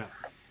you dropped out.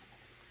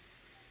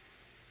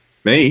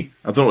 Me?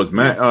 I thought it was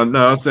Matt. Yes. Oh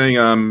no, I was saying.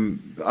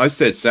 I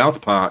said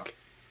South Park.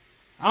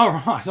 Oh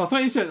right, I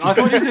thought you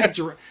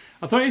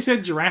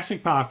said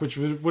Jurassic Park, which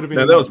would have been.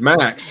 No, that was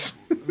Max.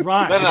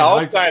 Right. No, I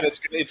was saying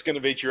it's going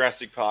to be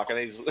Jurassic Park, and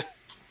he's.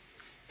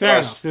 Fair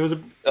enough. There was a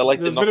bit of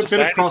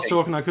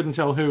crosstalk, and I couldn't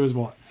tell who was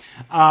what.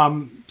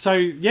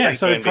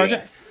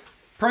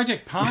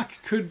 Project Park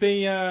could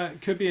be a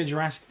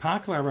Jurassic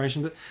Park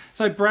collaboration. But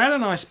so Brad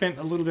and I spent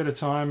a little bit of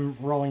time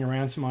rolling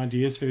around some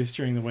ideas for this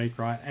during the week,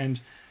 right? And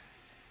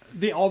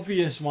the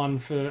obvious one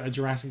for a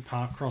Jurassic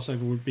Park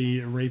crossover would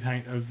be a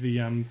repaint of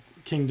the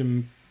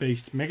Kingdom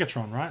Beast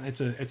Megatron, right? It's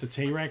a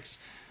T-Rex.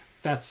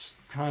 That's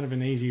kind of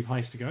an easy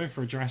place to go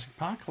for a Jurassic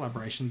Park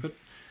collaboration. But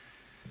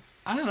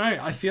I don't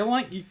know. I feel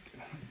like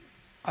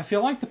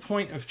the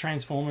point of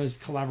Transformers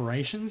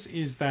collaborations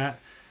is that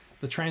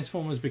the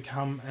Transformers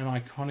become an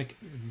iconic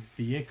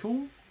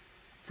vehicle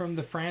from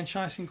the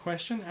franchise in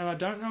question, and I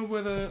don't know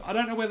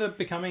whether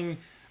becoming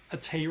a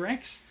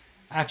T-Rex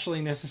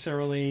actually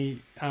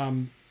necessarily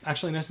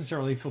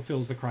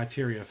fulfills the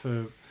criteria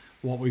for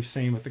what we've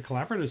seen with the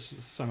collaborators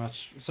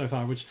so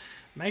far, which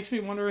makes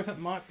me wonder if it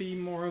might be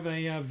more of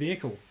a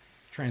vehicle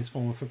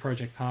transformer for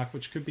Project Park,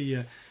 which could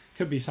be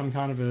some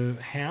kind of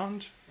a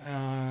hound,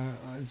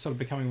 sort of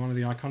becoming one of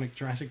the iconic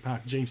Jurassic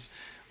Park Jeeps,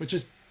 which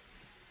is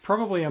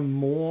probably a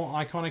more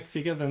iconic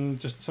figure than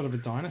just sort of a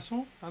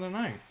dinosaur. I don't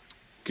know.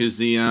 Because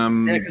the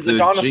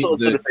dinosaur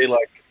would sort of be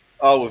like,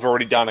 oh, we've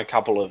already done a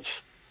couple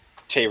of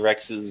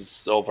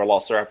T-Rexes or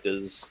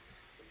Velociraptors,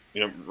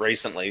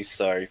 recently,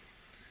 so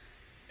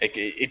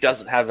it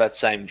doesn't have that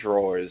same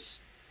draw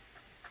as.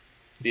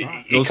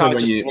 You can't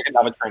just make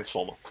another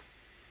Transformer.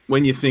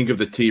 When you think of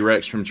the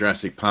T-Rex from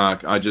Jurassic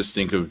Park, I just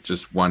think of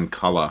just one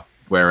color.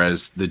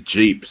 Whereas the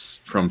Jeeps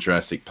from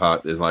Jurassic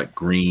Park, there's like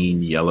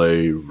green,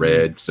 yellow,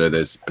 red. So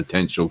there's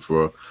potential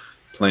for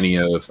plenty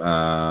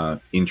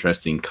of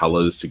interesting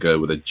colors to go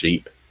with a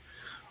Jeep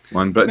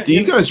one. But do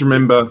you guys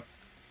remember?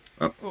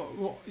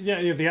 Well,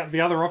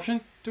 the other option,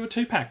 do a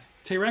 2-pack.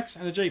 T-Rex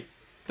and a Jeep.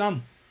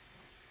 Done.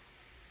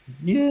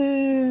 Yeah,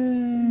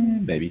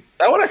 maybe.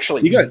 That would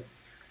actually...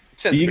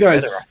 Did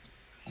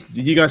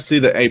you guys see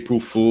the April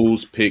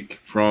Fool's pic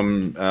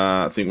from,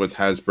 I think it was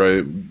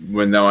Hasbro,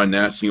 when they were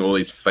announcing all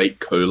these fake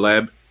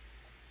collab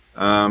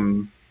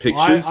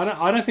pictures?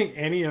 I don't think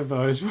any of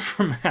those were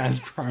from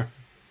Hasbro.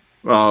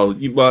 Well,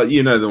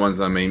 you know the ones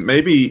I mean.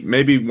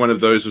 Maybe one of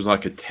those was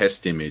like a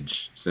test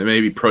image. So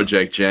maybe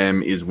Project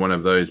Jam is one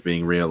of those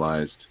being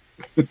realized.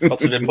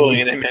 Lots of them pulling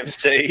in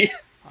MMC.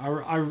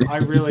 I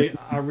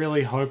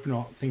really hope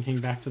not, thinking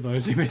back to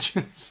those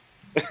images.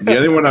 The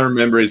only one I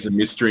remember is a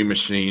Mystery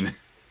Machine.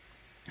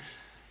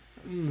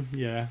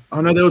 Yeah. Oh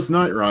no, there was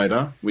Knight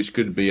Rider, which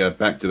could be a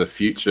Back to the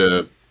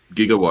Future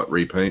Gigawatt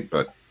repaint,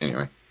 but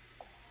anyway.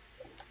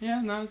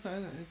 Yeah, no,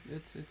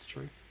 it's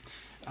true.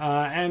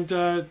 And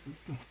to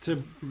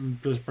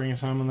just bring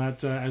us home on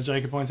that, as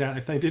Jacob points out,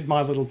 if they did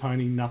My Little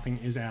Pony, nothing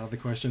is out of the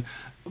question.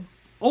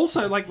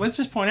 Also, let's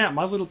just point out,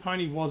 My Little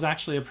Pony was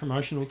actually a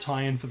promotional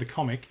tie-in for the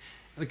comic.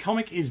 The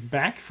comic is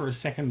back for a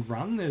second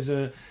run.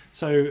 The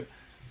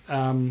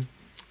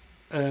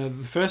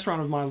first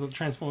run of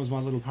Transformers My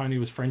Little Pony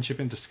was Friendship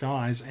in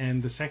Disguise,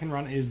 and the second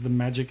run is The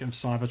Magic of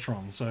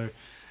Cybertron. So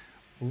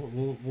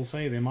we'll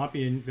see. There might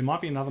be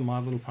another My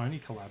Little Pony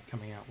collab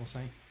coming out. We'll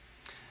see.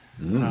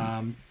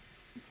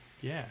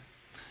 Yeah.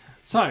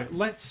 So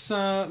let's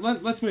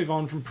move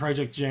on from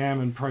Project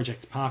Jam and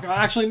Project Park.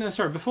 Actually, no,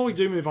 sorry. Before we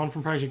do move on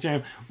from Project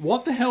Jam,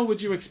 what the hell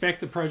would you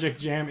expect a Project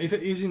Jam, if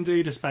it is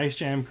indeed a Space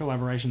Jam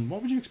collaboration?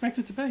 What would you expect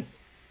it to be?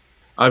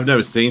 I've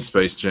never seen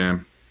Space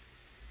Jam.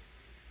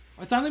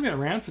 It's only been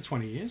around for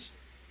 20 years.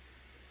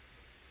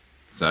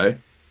 So?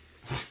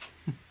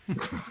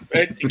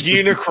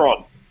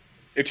 Unicron.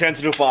 It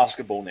turns into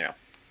basketball now.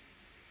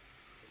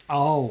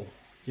 Oh,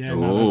 yeah.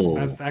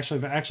 No, actually,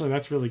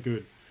 that's really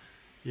good.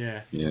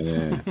 Yeah.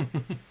 Yeah.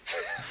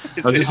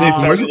 It's only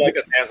like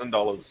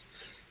 $1,000.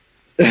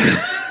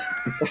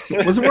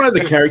 Wasn't one of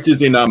the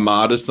characters in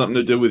Armada something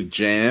to do with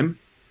jam?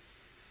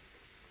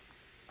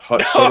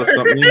 Hot shot or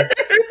something?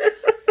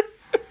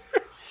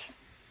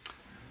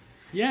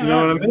 Yeah, you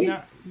know what I mean?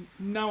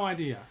 No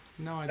idea.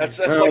 That's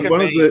like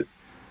one a of the...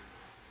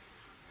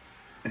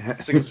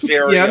 It's like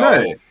very I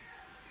know. old.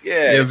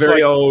 Yeah, Yeah, it's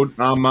very like, old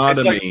Armada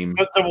it's like meme.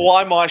 the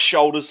Why My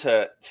Shoulders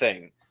Hurt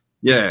thing.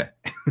 Yeah.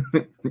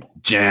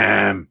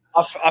 Jam.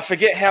 I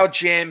forget how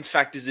jam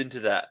factors into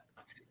that.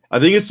 I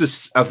think it's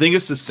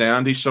the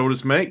sound his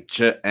shoulders make.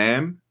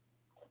 Jam.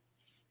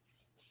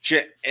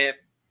 Jam.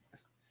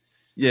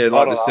 Yeah,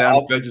 like the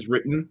sound effect is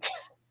written.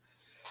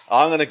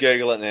 I'm going to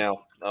Google it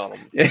now.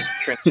 Yeah.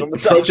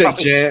 Transformers. Project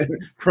Jam.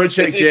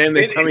 Project Jam.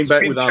 They're coming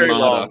back with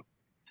Armada.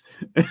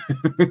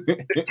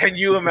 Can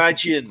you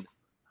imagine?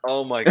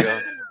 Oh my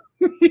god.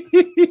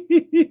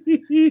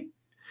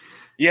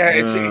 Yeah,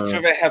 it's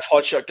about have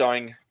Hotshot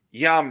going,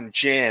 yum,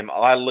 jam,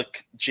 I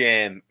lick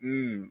jam,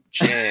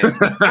 jam.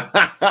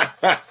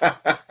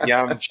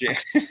 Yum, jam.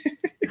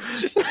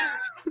 It's just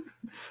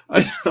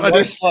it's the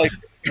most like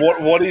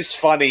what is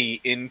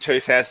funny in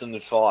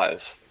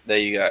 2005. There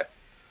you go.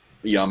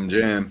 Yum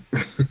jam.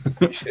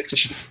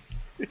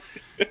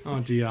 Oh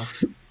dear.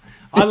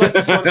 I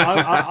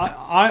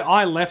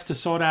left to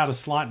sort out a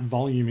slight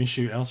volume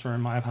issue elsewhere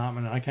in my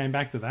apartment, and I came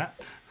back to that.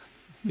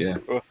 Yeah.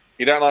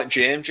 You don't like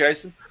jam,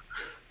 Jason?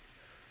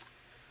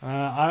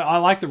 I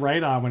like the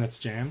radar when it's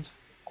jammed.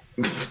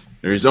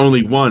 There is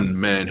only one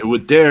man who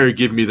would dare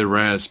give me the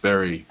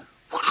raspberry.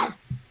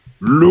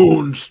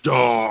 Lone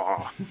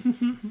Star.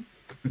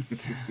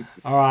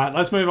 All right,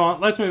 let's move on.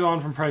 Let's move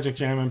on from Project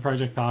Jam and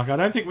Project Park. I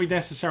don't think we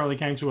necessarily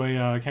came to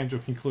a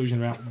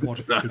conclusion about what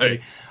it could be.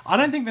 I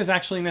don't think there's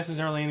actually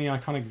necessarily any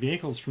iconic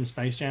vehicles from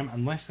Space Jam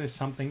unless there's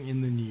something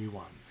in the new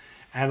one.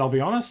 And I'll be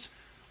honest,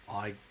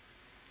 I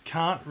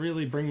can't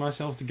really bring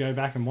myself to go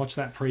back and watch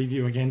that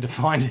preview again to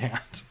find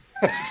out.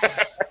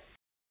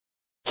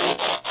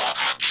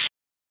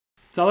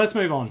 So let's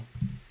move on.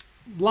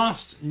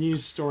 Last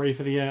news story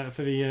for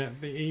the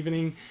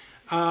evening.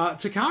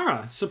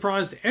 Takara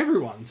surprised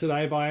everyone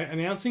today by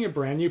announcing a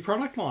brand new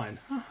product line.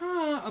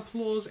 Haha,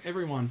 applause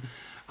everyone.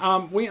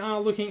 We are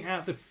looking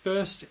at the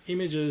first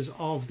images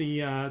of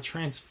the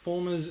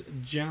Transformers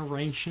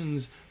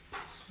Generations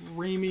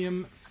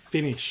Premium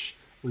Finish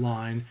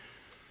line,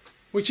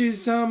 which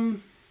is,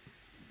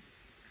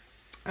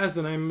 as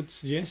the name would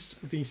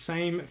suggest, the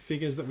same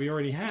figures that we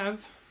already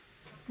have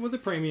with a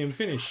premium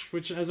finish,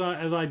 which, as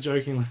I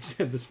jokingly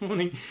said this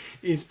morning,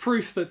 is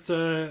proof that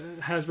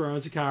Hasbro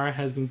and Takara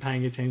has been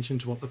paying attention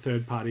to what the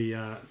third party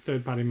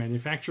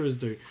manufacturers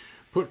do.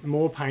 Put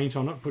more paint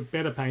on it, put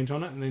better paint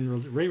on it, and then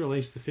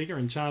re-release the figure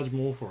and charge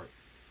more for it.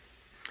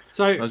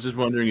 So I was just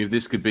wondering if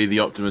this could be the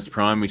Optimus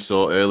Prime we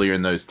saw earlier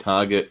in those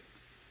Target.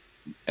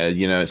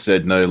 It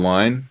said no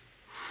line.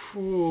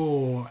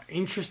 Oh,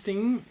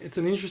 interesting. It's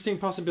an interesting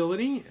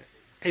possibility.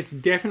 It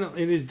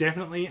is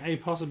definitely a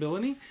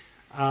possibility.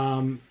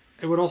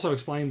 It would also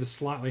explain the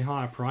slightly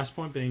higher price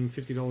point being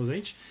 $50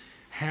 each.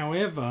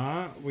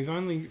 However, we've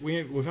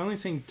only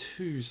seen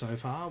two so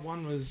far.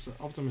 One was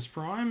Optimus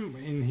Prime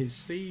in his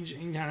Siege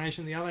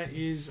incarnation. The other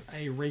is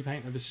a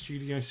repaint of a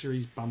Studio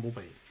Series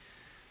Bumblebee.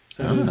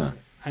 So,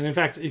 and in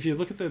fact, if you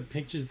look at the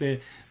pictures there,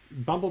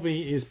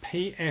 Bumblebee is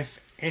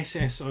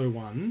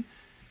PFSS01,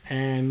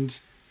 and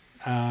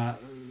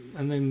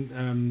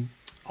then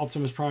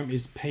Optimus Prime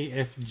is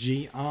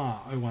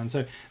PFGR01.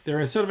 So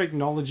they're sort of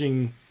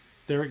acknowledging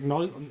the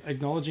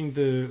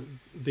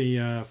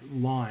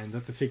line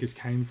that the figures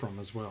came from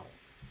as well.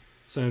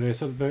 So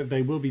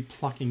they will be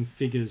plucking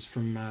figures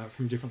from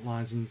different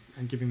lines and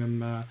giving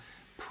them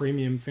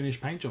premium finished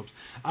paint jobs.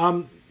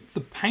 The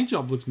paint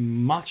job looks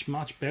much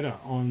better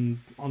on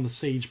the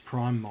Siege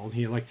Prime mold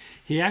here. Like,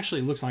 he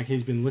actually looks like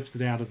he's been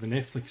lifted out of the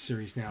Netflix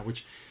series now,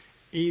 which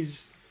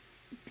is,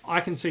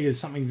 I can see as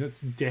something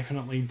that's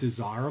definitely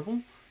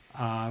desirable.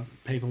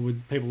 people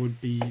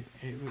would be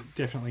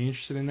definitely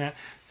interested in that.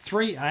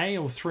 3A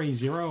or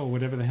 3.0 or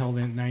whatever the hell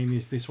their name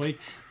is this week,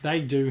 they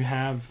do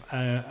have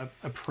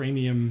a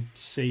premium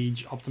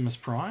Siege Optimus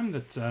Prime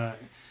that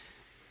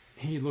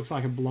he looks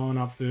like a blown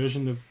up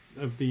version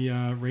of the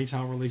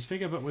retail release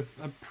figure, but with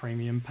a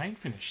premium paint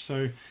finish.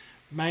 So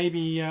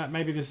maybe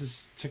this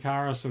is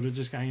Takara sort of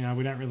just going,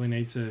 we don't really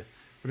need to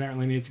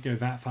go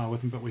that far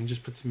with them, but we can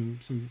just put some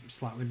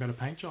slightly better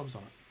paint jobs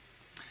on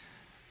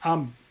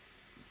it.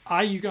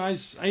 Are you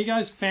guys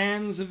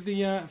fans of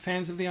the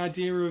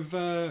idea of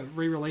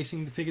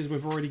re-releasing the figures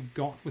we've already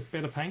got with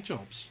better paint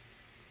jobs?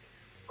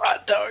 I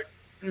don't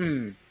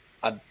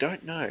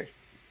know.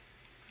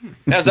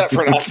 How's that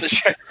for an answer,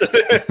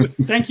 Jason?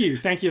 Thank you.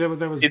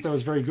 That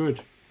was very good.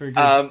 Very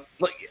good.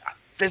 Look,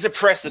 there's a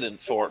precedent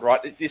for it,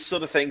 right? This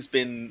sort of thing's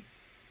been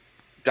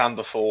done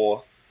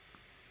before.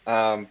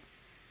 So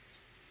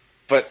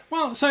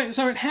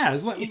it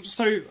has.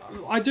 So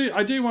I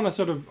do want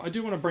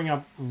to bring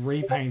up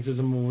repaints as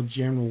a more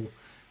general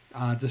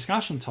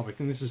discussion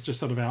topic, and this is just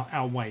sort of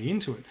our way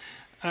into it.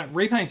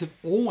 Repaints have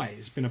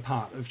always been a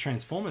part of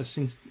Transformers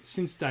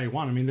since day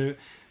one. I mean,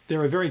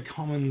 they're a very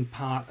common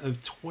part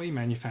of toy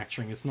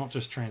manufacturing. It's not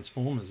just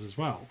Transformers as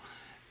well,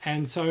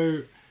 and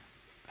so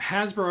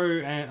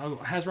Hasbro and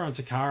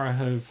Takara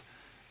have.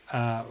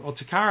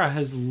 Takara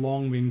has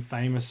long been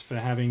famous for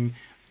having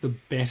the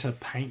better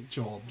paint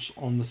jobs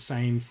on the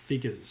same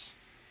figures,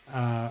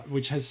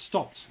 which has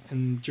stopped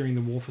during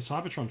the War for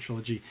Cybertron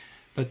trilogy.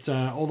 But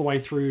all the way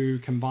through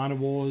Combiner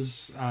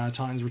Wars,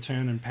 Titans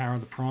Return, and Power of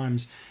the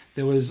Primes,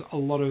 there was a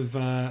lot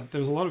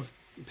of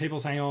people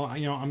saying,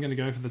 I'm going to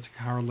go for the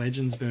Takara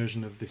Legends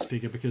version of this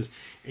figure because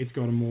it's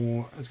got a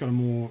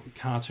more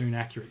cartoon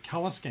accurate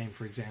color scheme,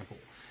 for example.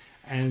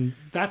 And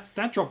that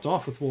dropped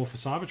off with War for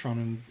Cybertron,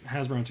 and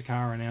Hasbro and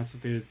Takara announced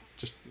that they're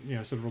just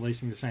sort of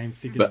releasing the same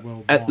figures but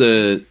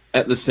worldwide.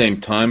 At the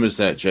same time as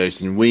that,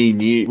 Jason,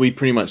 we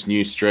pretty much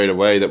knew straight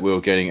away that we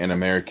were getting an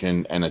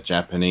American and a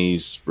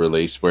Japanese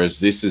release, whereas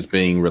this is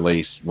being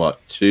released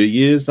 2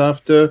 years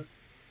after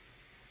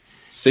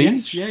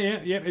Siege?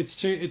 Yes, yeah.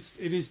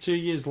 It is 2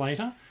 years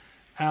later,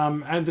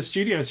 and the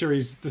Studio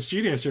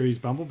Series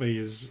Bumblebee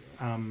is.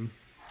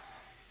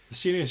 The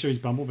Studio Series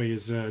Bumblebee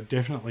is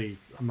definitely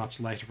a much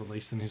later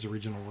release than his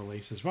original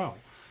release as well.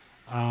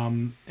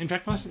 In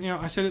fact, I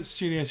said it's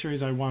Studio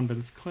Series 01, but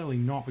it's clearly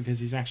not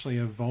because he's actually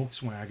a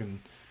Volkswagen.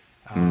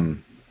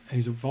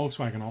 He's a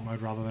Volkswagen alt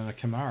mode rather than a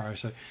Camaro.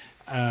 So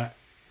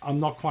I'm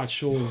not quite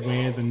sure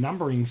where the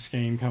numbering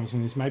scheme comes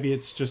from this. Maybe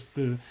it's just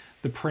the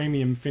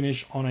premium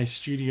finish on a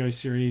Studio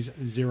Series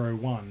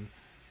 01.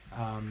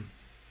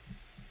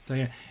 So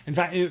yeah, in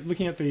fact,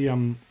 looking at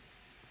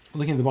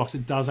the box,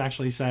 it does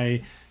actually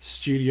say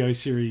Studio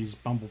Series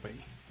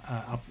Bumblebee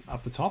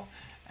up the top,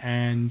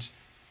 and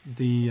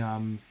the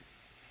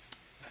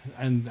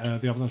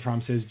Optimus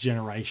Prime says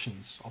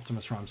Generations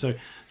Optimus Prime. So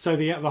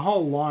the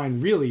whole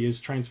line really is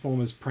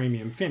Transformers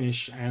Premium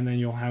Finish, and then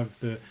you'll have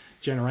the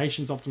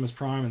Generations Optimus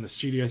Prime and the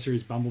Studio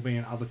Series Bumblebee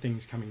and other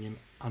things coming in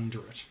under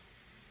it.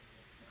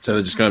 So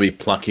they're just going to be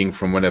plucking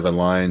from whatever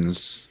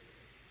lines,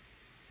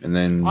 and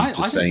then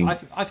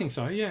I think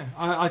so. Yeah,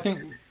 I think.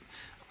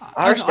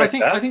 I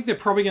think they're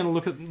probably going to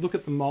look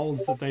at the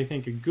molds that they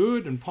think are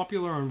good and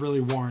popular and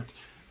really warrant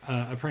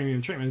a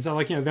premium treatment. So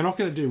they're not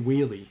going to do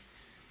Wheelie,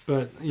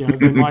 but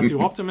they might do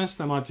Optimus,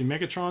 they might do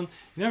Megatron.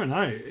 You never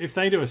know. If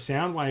they do a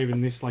Soundwave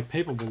in this,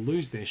 people will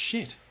lose their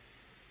shit.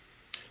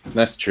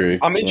 That's true.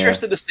 I'm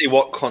interested to see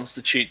what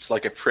constitutes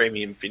a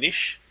premium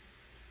finish,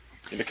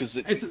 because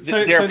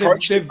their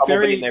approach to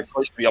Bumblebee and their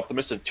approach to the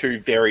Optimus are two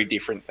very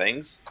different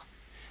things.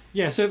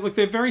 Yeah, so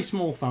they're very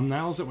small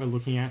thumbnails that we're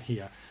looking at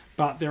here.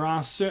 But there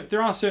are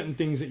certain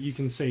things that you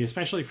can see,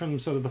 especially from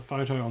sort of the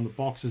photo on the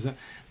box, is that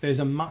there's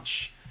a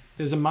much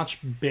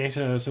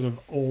better sort of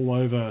all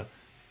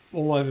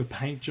over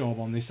paint job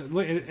on this.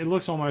 It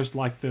looks almost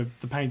like the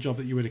paint job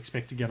that you would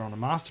expect to get on a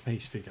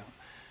Masterpiece figure.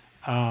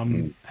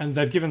 And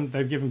they've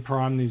given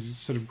Prime these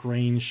sort of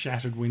green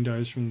shattered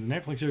windows from the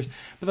Netflix series,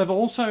 but they've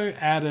also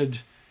added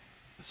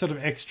sort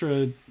of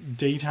extra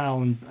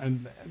detail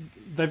and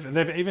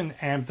they've even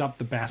amped up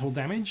the battle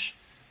damage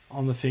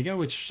on the figure,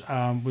 which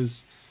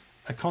was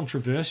a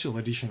controversial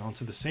addition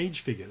onto the Siege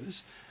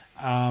figures,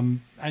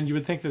 and you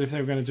would think that if they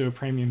were going to do a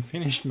premium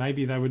finish,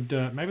 maybe they would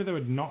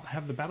not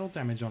have the battle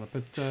damage on it,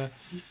 but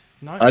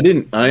no.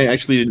 I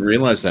actually didn't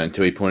realize that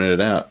until he pointed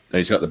it out. That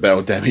he's got the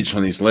battle damage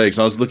on his legs.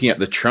 I was looking at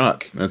the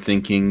truck and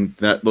thinking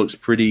that looks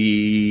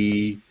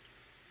pretty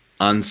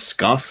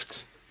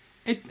unscuffed.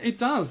 It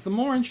does. The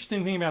more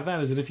interesting thing about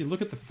that is that if you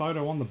look at the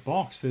photo on the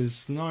box,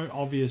 there's no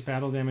obvious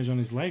battle damage on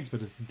his legs,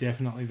 but it's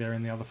definitely there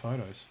in the other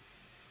photos.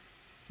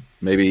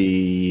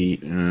 Maybe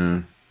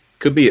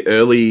could be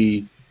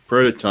early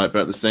prototype,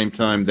 but at the same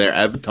time they're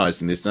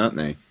advertising this, aren't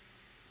they?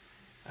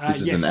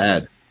 This is an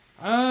ad.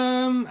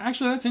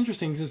 Actually, that's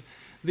interesting because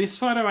this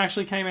photo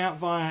actually came out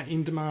via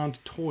In Demand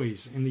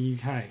Toys in the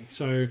UK.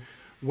 So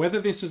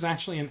whether this was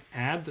actually an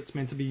ad that's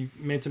meant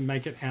to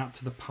make it out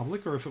to the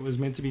public, or if it was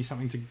meant to be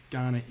something to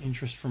garner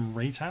interest from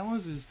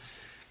retailers, is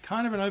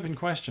kind of an open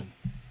question.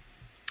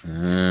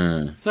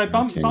 So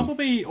okay.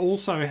 Bumblebee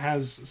also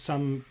has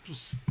some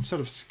sort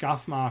of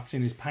scuff marks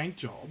in his paint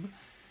job.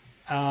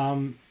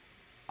 I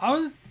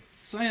would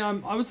say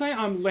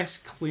I'm less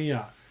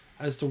clear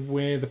as to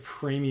where the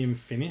premium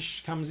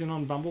finish comes in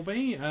on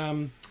Bumblebee.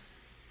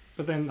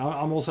 But then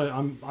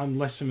I'm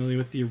less familiar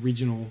with the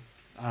original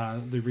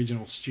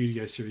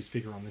Studio Series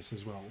figure on this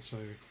as well. So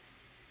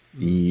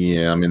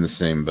Yeah, I'm in the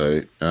same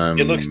boat.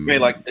 It looks to me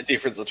like the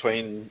difference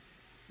between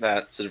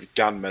that sort of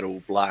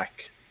gunmetal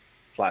black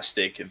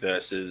plastic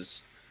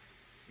versus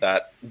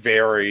that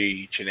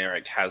very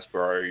generic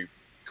Hasbro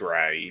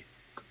grey.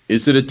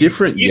 Is it a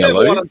different You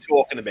yellow? know what I'm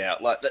talking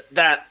about, like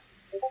that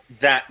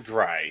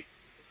grey.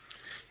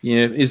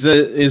 Yeah, is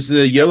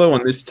the yellow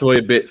on this toy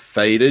a bit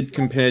faded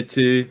compared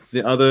to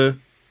the other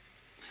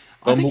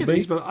Bumblebee? I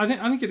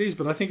think it is,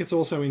 but I think it's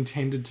also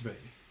intended to be.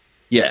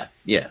 Yeah.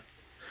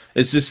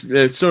 It's just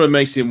it sort of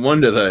makes you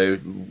wonder though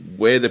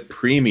where the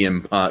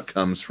premium part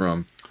comes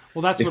from.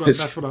 Well, that's what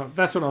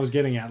I was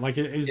getting at. Like,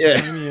 is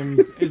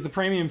the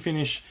premium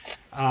finish?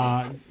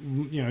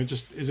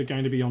 Just is it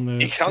going to be on the?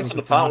 It comes to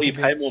the part where you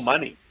pay more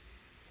money.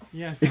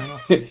 Yeah, fair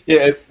enough.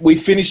 Yeah, we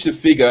finished the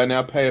figure,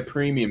 now pay a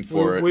premium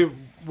for it.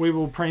 We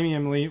will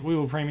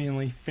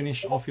premiumly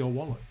finish off your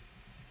wallet.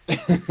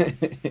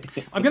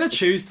 I'm going to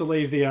choose to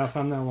leave the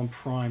thumbnail on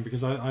Prime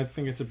because I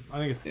think it's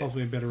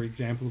possibly a better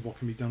example of what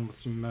can be done with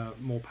some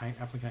more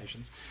paint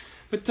applications.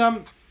 But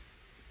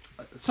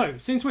so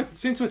since we're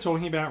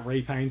talking about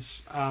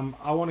repaints,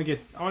 I want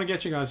to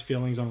get you guys'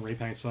 feelings on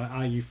repaints. So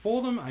are you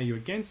for them? Are you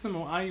against them?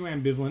 Or are you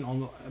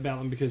ambivalent about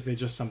them because they're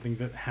just something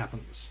that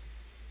happens?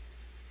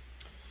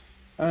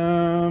 I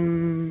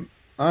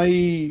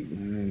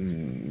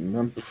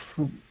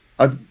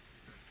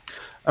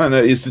don't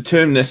know. Is the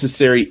term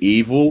necessary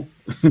evil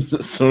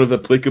sort of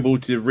applicable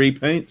to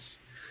repaints?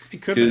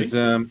 It could be. Because,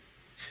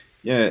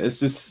 it's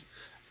just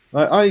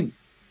I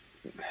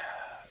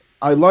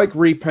like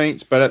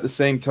repaints, but at the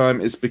same time,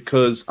 it's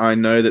because I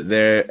know that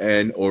they're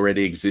an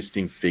already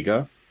existing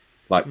figure,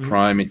 like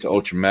Prime into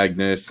Ultra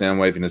Magnus,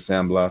 Soundwave into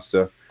Sound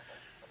Blaster.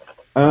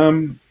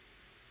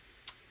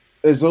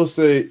 There's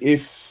also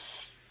if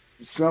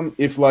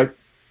like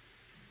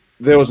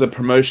there was a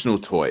promotional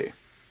toy,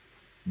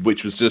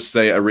 which was just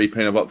say a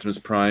repaint of Optimus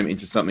Prime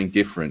into something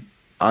different,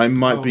 I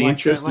might be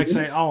interested.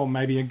 Say,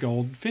 maybe a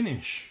gold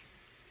finish.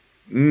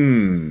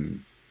 Yeah.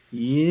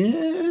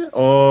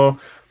 Or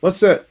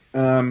what's that?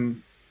 What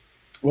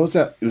was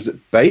that? Was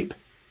it Bape?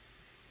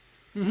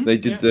 Mm-hmm, they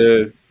did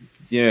I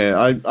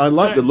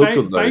like the look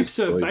of those.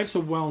 Bapes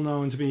are well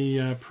known to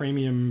be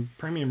premium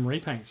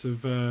repaints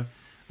of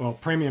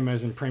premium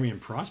as in premium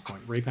price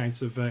point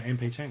repaints of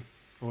MP10,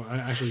 or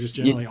actually just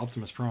generally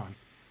Optimus Prime.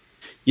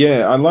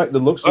 Yeah, I like the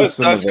looks of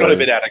some those of got those. a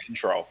bit out of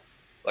control.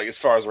 Like as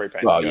far as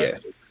repaints go, yeah.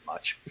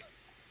 much.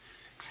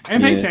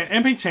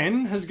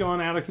 MP10 has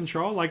gone out of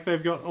control. Like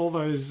they've got all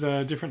those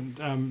different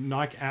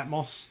Nike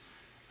Atmos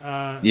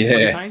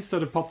repaints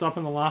that have popped up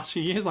in the last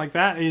few years. Like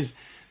that is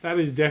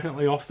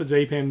definitely off the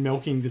deep end,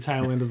 milking the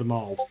tail end of the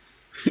mold.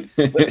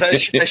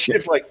 They should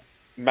have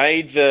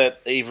made the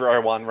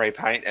Evo 01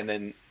 repaint and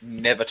then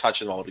never touch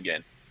the mold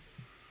again.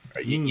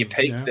 You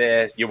peaked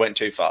there, you went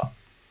too far.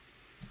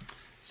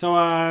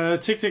 So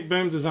Tick Tick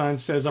Boom Design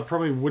says I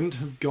probably wouldn't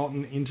have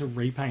gotten into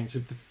repaints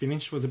if the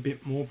finish was a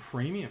bit more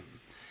premium,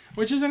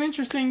 which is an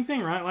interesting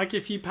thing, right? Like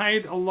if you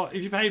paid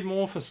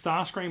more for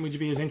Starscream, would you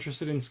be as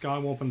interested in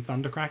Skywarp and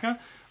Thundercracker,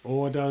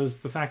 or does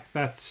the fact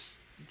that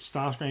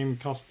Starscream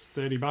costs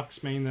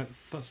 $30 mean that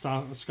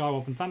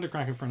Skywarp and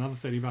Thundercracker for another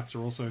 $30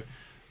 are also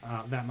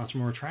that much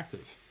more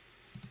attractive?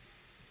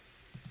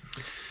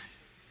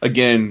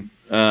 Again,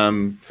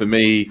 for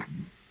me,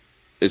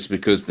 it's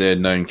because they're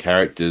known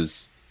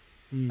characters.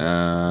 So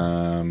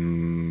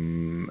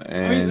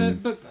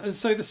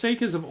the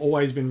Seekers have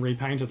always been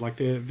repainted. Like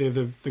they're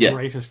the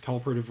greatest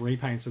culprit of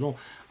repaints at all.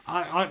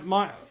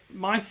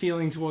 My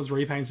feeling towards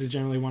repaints is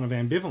generally one of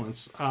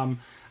ambivalence.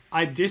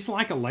 I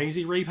dislike a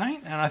lazy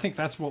repaint, and I think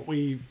that's what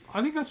we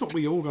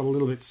all got a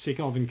little bit sick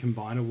of in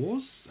Combiner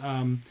Wars.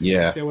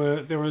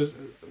 There was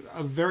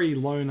a very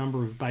low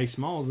number of base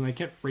molds, and they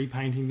kept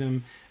repainting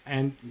them.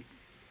 And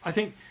I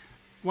think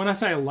when I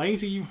say a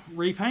lazy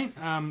repaint,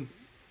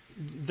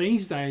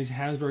 these days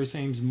Hasbro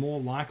seems more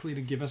likely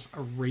to give us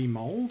a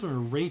remold or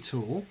a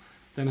retool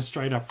than a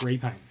straight up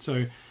repaint.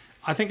 So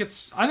I think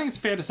it's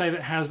fair to say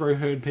that Hasbro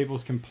heard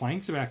people's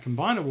complaints about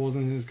Combiner Wars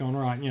and has gone,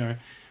 all right,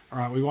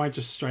 we won't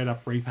just straight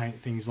up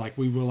repaint things. Like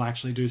we will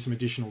actually do some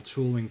additional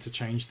tooling to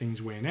change things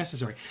where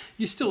necessary.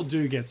 You still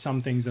do get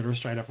some things that are a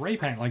straight up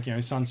repaint, like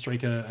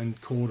Sunstreaker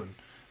and Cordon,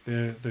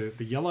 the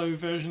yellow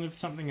version of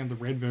something and the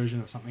red version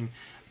of something.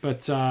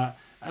 But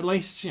at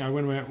least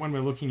when we're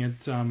looking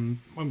at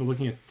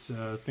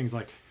things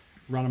like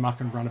Run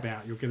Amok and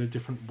Runabout, you'll get a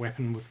different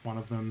weapon with one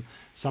of them.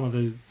 Some of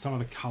the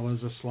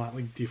colors are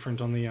slightly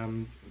different on the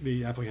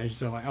application.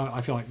 So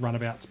I feel like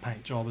Runabout's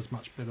paint job is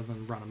much better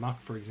than Run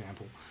Amok, for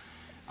example.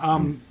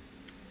 Reuse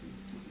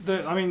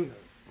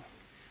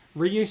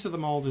of the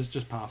mold is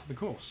just par for the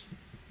course.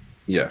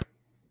 Yeah.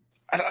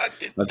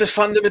 The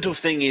fundamental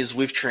thing is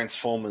with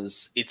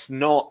Transformers, it's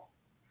not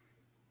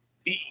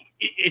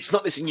it's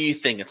not this new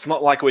thing. It's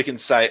not like we can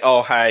say,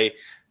 oh, hey,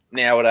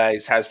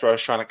 nowadays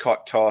Hasbro's trying to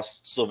cut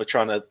costs, or they're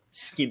trying to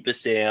skimp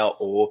us out,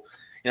 or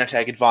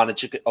take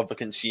advantage of the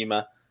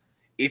consumer.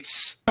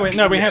 It's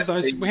we have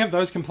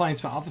those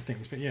complaints for other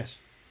things, but yes,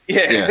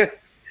 yeah.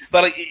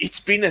 But it's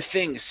been a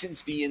thing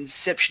since the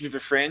inception of a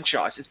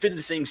franchise. It's been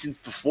a thing since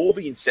before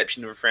the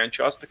inception of a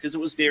franchise because it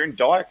was there in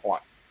Dire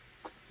Clight.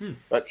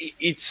 But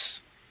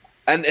it's,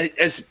 and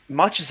as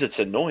much as it's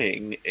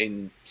annoying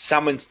in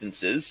some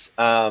instances,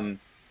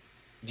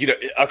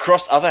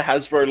 across other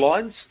Hasbro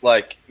lines,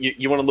 like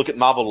you want to look at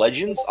Marvel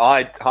Legends,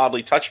 I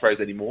hardly touch those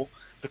anymore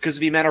because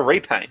of the amount of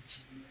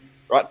repaints,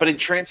 right? But in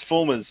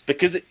Transformers,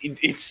 because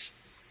it's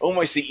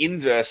almost the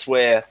inverse,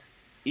 where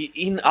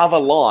in other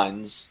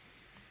lines,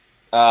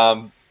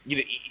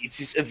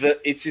 it's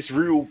this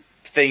real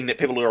thing that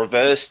people are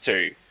averse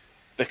to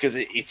because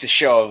it's a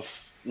show of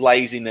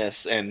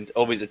laziness and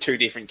these are two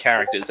different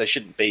characters. They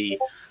shouldn't be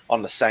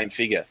on the same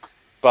figure.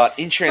 But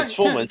in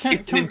Transformers,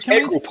 it's an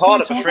integral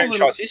part of the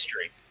franchise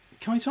history.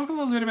 Can we talk a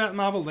little bit about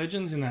Marvel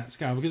Legends in that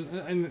scale? Because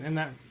in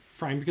that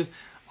frame, because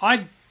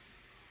I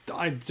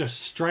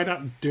just straight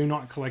up do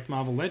not collect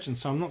Marvel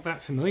Legends, so I'm not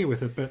that familiar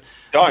with it. But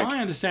my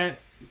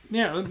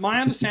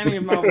understanding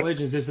of Marvel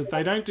Legends is that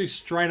they don't do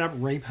straight up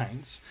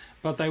repaints,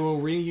 but they will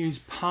reuse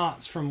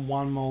parts from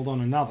one mold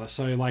on another.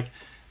 So like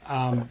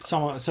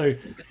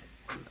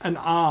an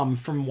arm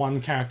from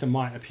one character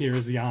might appear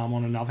as the arm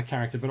on another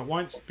character, but it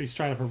won't be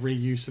straight up a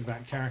reuse of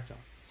that character.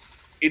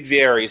 It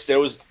varies. There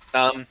was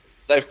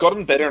they've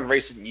gotten better in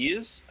recent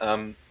years,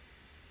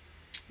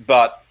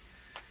 but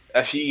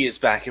a few years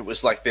back it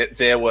was like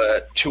there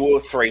were 2 or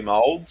 3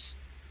 molds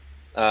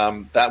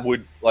that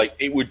would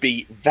it would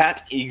be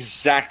that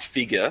exact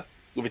figure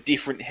with a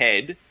different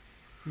head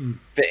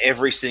for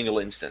every single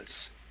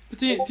instance. But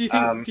do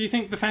you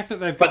think the fact that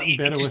they've gotten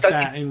better with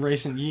that in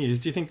recent years,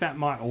 do you think that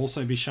might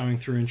also be showing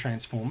through in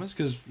Transformers?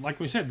 Because, like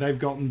we said, they've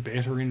gotten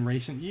better in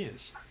recent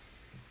years.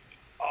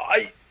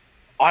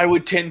 I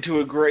would tend to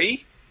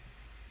agree,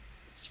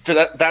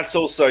 but that's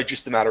also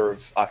just a matter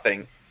of, I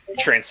think,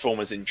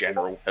 Transformers in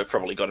general have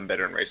probably gotten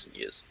better in recent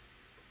years.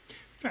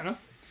 Fair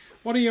enough.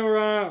 What are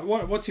your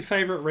what's your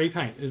favourite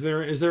repaint? Is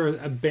there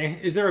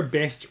a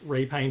best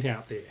repaint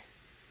out there?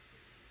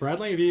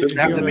 Bradley, have you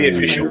have to be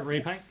official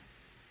repaint?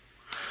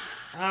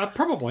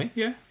 Probably,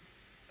 yeah.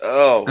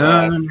 Oh,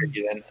 that's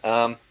tricky then.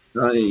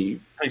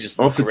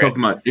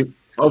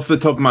 Off the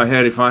top of my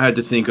head, if I had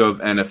to think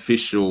of an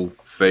official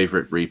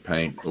favorite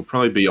repaint, it'll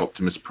probably be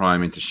Optimus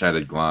Prime into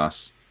Shattered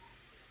Glass.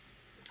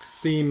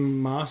 The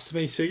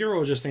Masterpiece figure,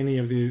 or just any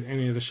of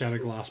the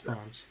Shattered Glass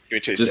Primes? Give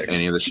me 2 just seconds.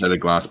 Any of the Shattered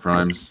Glass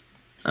Primes.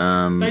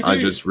 I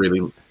just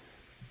really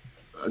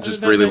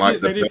like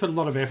they do put a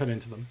lot of effort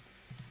into them.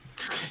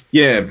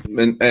 Yeah,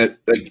 and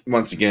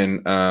once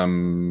again,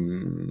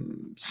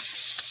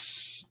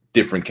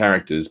 different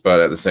characters, but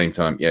at the same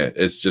time, yeah,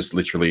 it's just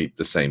literally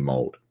the same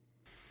mold.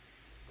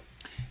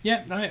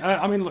 Yeah,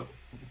 I mean, look,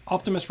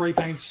 Optimus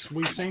repaints.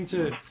 We seem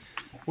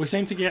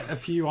to get a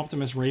few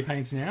Optimus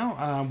repaints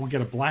now. We'll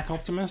get a black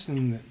Optimus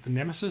in the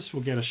Nemesis.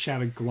 We'll get a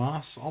Shattered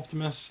Glass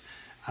Optimus.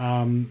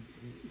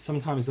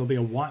 Sometimes there'll be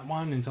a white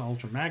one into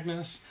Ultra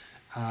Magnus.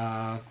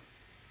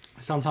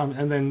 Sometimes,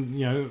 and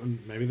then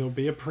maybe there'll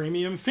be a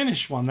premium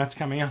finish one that's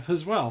coming up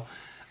as well.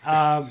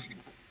 And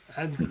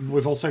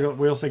we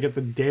also get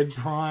the Dead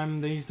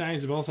Prime these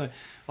days. We've also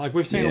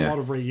we've seen a lot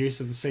of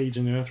reuse of the Siege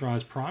and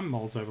Earthrise Prime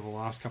molds over the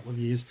last couple of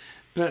years,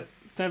 but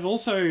they've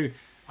also,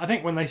 I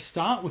think, when they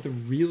start with a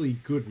really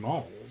good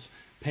mold,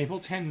 people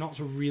tend not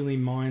to really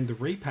mind the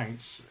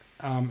repaints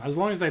as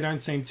long as they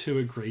don't seem too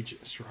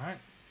egregious, right?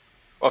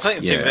 Well, I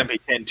think the thing with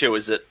MP10 too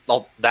is that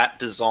that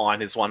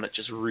design is one that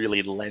just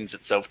really lends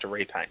itself to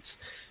repaints.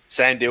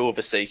 Same deal with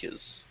the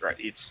Seekers, right?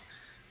 It's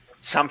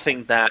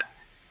something that,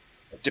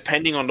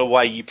 depending on the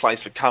way you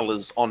place the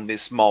colours on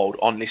this mold,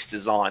 on this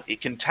design, it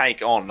can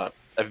take on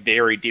a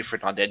very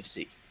different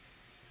identity.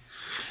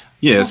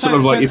 Yeah, sort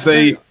of like if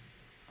they...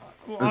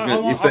 I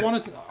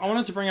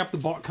wanted to bring up the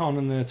BotCon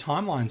and the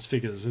Timelines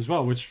figures as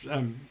well, which,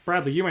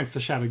 Bradley, you went for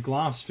Shattered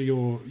Glass for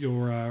your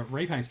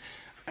repaints.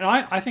 And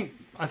I think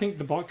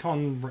the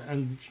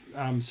BotCon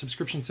and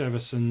subscription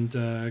service and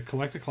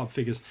Collector Club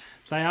figures,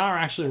 they are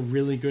actually a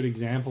really good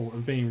example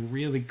of being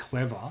really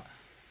clever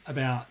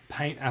about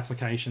paint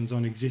applications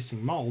on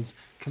existing molds,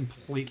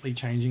 completely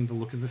changing the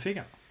look of the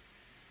figure.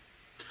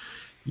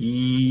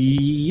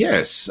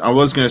 Yes, I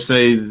was going to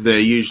say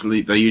they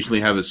usually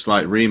have a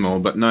slight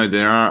remold, but no,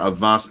 there are a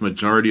vast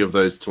majority of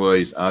those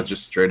toys are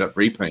just straight up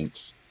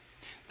repaints.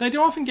 They do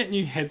often get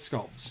new head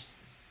sculpts.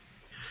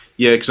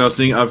 Yeah, because I was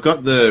thinking, I've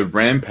got the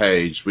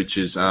Rampage, which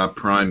is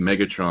Prime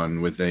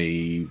Megatron with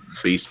a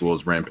Beast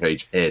Wars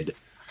Rampage head.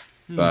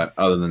 But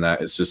other than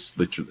that, it's just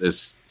literally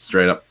it's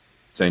straight up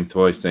same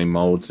toy, same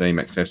mold, same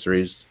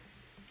accessories.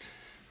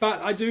 But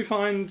I do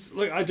find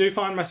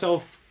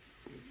myself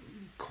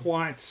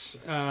quite.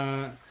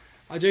 I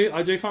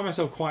do find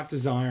myself quite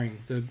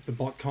desiring the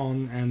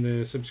BotCon and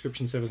the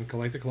subscription service and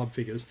Collector Club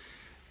figures.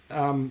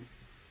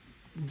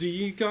 Do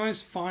you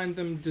guys find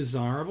them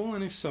desirable,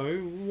 and if so,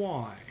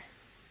 why?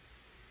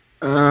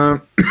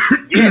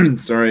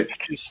 Yes, Sorry.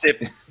 because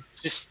they're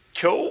just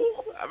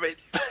cool. I mean,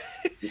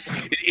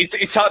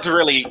 it's hard to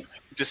really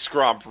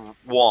describe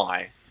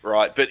why,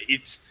 right? But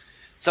it's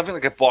something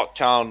like a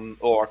BotCon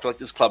or a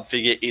Collectors Club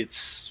figure.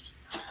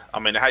 I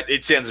mean,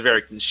 it sounds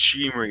very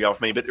consumery of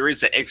me, but there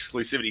is an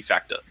exclusivity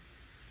factor,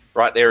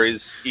 right?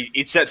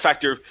 It's that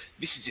factor of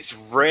this is this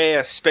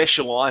rare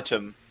special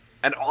item,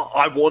 and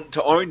I want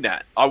to own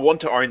that. I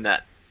want to own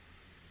that.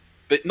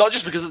 But not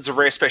just because it's a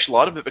rare special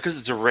item, but because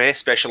it's a rare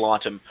special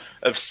item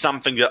of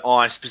something that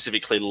I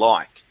specifically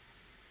like.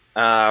 If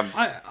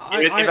I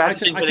had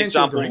to think of an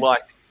example,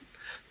 like,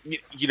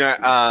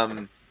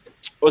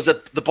 was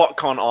it the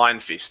BotCon Iron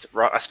Fist,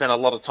 right? I spent a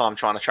lot of time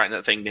trying to track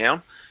that thing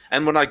down.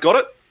 And when I got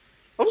it,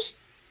 I was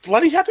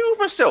bloody happy with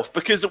myself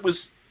because it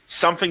was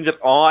something that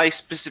I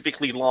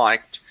specifically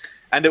liked.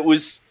 And it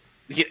was,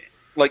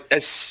 like,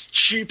 as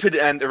stupid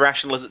and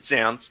irrational as it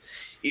sounds,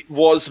 it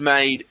was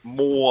made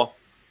more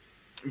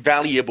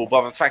valuable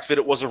by the fact that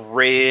it was a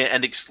rare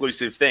and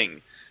exclusive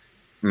thing.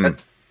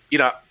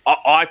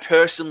 I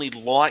personally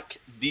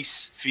like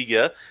this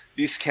figure,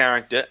 this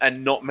character,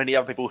 and not many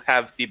other people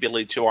have the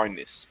ability to own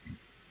this.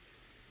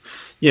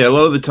 Yeah, a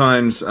lot of the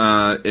times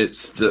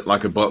it's that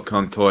like a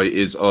BotCon toy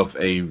is of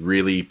a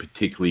really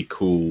particularly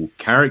cool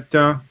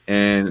character,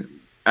 and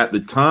at the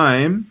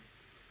time,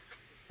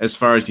 as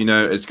far as you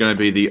know, it's going to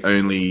be the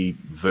only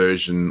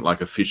version,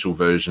 like official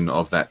version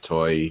of that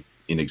toy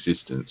in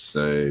existence.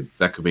 So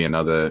that could be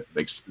another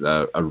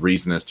a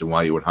reason as to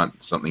why you would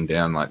hunt something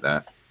down like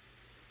that.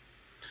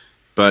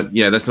 But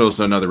yeah, that's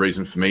also another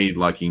reason for me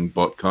liking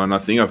BotCon. I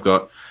think I've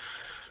got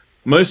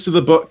most of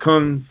the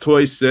BotCon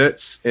toy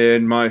sets,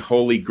 and my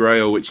holy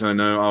grail, which I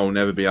know I'll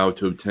never be able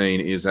to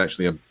obtain, is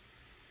actually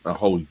a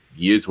whole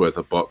year's worth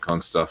of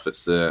BotCon stuff.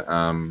 It's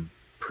the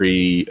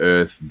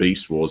pre-Earth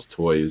Beast Wars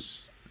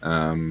toys.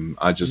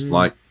 I just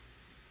like,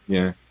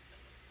 yeah.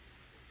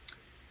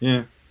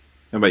 How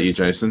about you,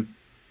 Jason?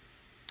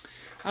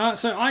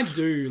 So I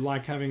do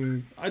like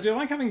having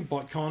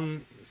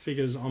BotCon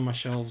figures on my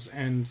shelves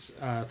and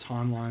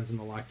timelines and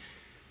the like.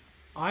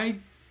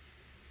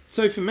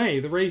 So for me,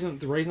 the reason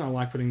I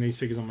like putting these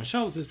figures on my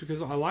shelves is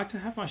because I like to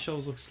have my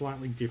shelves look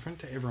slightly different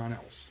to everyone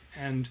else.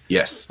 And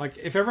yes, like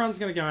if everyone's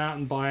going to go out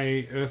and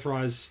buy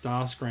Earthrise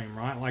Starscream,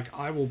 right? Like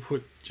I will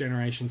put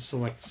Generation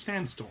Select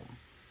Sandstorm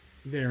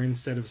there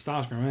instead of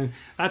Starscream. I mean,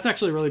 that's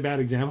actually a really bad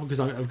example because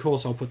of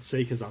course I'll put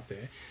Seekers up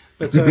there.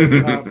 But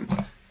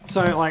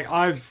so like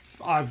I've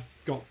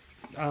got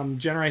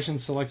Generation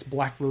Select's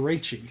Black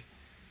Rorichi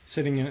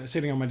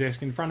sitting on my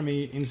desk in front of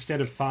me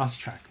instead of Fast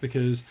Track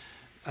because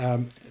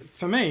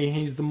for me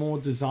he's the more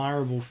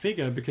desirable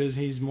figure because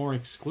he's more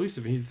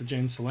exclusive. He's the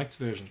Gen Selects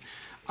version.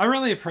 I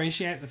really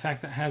appreciate the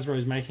fact that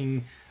Hasbro's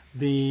making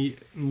the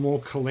more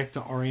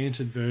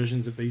collector-oriented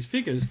versions of these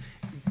figures,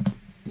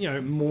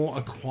 more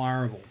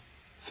acquirable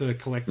for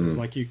collectors.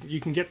 Like you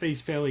can get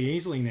these fairly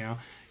easily now.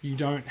 You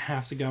don't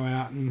have to go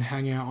out and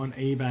hang out on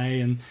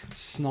eBay and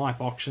snipe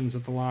auctions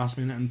at the last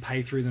minute and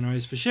pay through the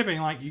nose for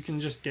shipping. Like you can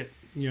just get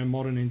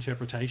modern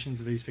interpretations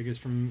of these figures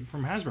from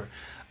Hasbro.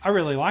 I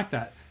really like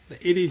that.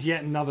 It is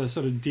yet another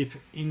sort of dip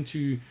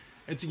into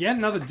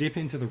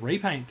the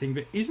repaint thing,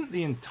 but isn't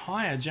the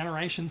entire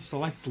Generation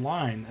Selects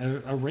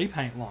line a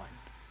repaint line?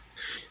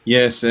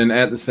 Yes, and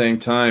at the same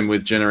time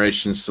with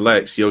Generation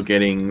Selects, you're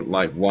getting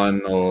like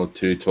 1 or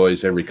 2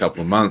 toys every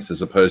couple of months,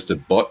 as opposed to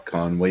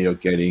BotCon, where you're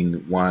getting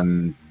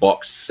one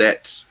box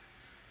set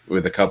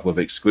with a couple of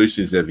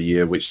exclusives every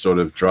year, which sort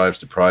of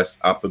drives the price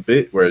up a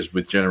bit. Whereas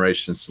with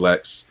Generation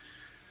Selects,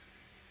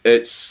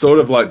 it's sort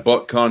of like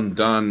BotCon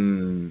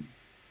done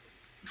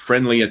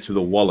friendlier to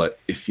the wallet,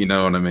 if you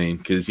know what I mean,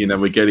 because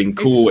we're getting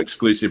cool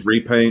exclusive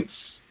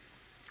repaints.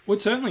 Well,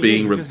 it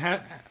certainly is, because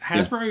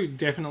Hasbro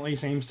definitely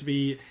seems to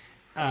be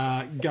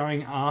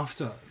going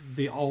after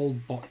the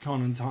old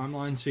BotCon and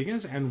Timelines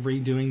figures and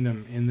redoing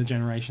them in the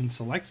Generation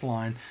Selects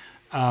line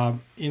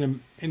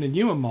in a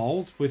newer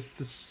mold with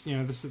this,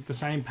 the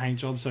same paint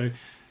job. So,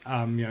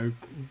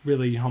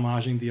 really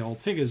homaging the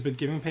old figures, but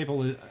giving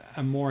people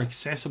a more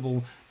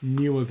accessible,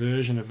 newer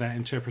version of that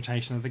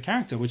interpretation of the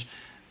character, which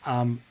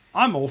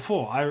I'm all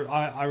for.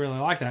 I really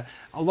like that.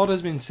 A lot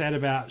has been said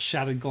about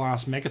Shattered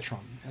Glass Megatron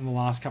in the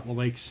last couple of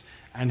weeks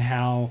and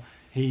how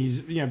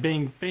he's,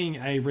 being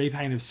a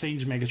repaint of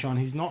Siege Megatron,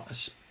 he's not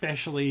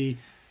especially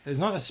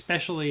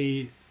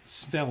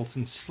svelte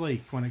and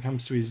sleek when it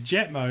comes to his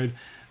jet mode,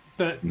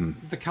 but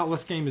the color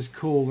scheme is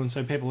cool, and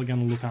so people are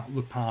going to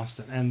look past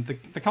it. And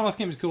the color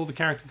scheme is cool, the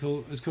character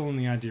is cool, and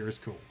the idea is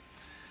cool.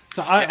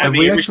 So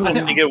the original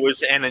figure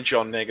was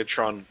Energon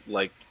Megatron,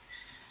 like.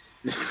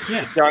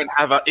 Don't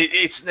have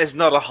there's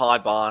not a high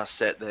bar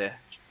set there.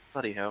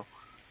 Bloody hell.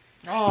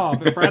 Oh,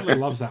 but Bradley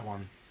loves that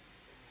one.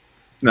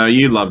 No,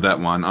 you love that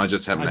one. I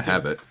just happen to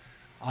have it.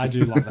 I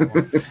do love that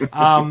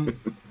one.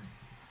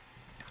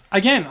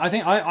 Again, I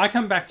think I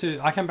come back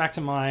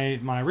to my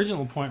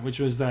original point, which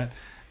was that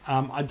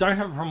I don't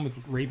have a problem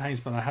with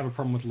repaints, but I have a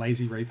problem with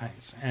lazy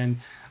repaints, and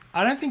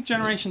I don't think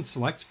Generation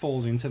Select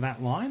falls into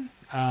that line.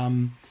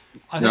 I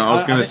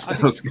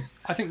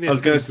think they're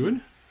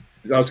good.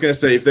 I was going to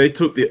say, if they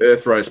took the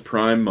Earthrise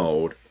Prime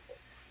mold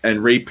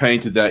and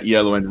repainted that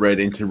yellow and red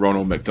into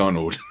Ronald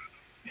McDonald,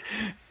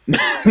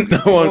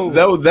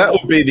 that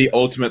would be the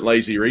ultimate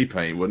lazy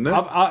repaint, wouldn't it?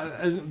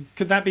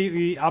 Could that be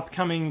the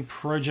upcoming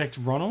Project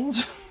Ronald?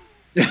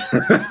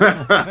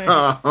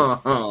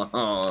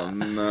 Oh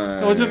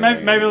no! Or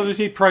maybe it'll just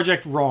be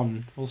Project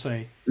Ron. We'll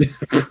see.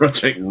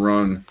 Project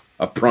Ron,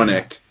 a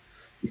Pronect.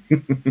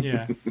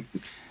 Yeah.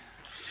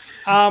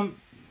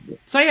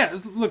 So yeah,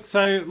 look.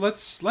 So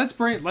let's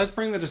bring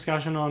the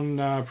discussion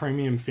on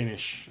premium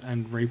finish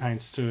and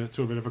repaints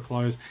to a bit of a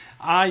close.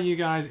 Are you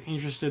guys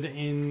interested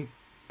in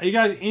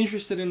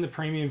the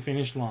premium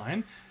finish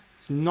line?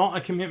 It's not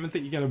a commitment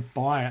that you're going to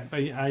buy it,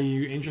 but are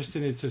you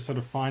interested in to sort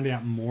of find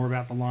out more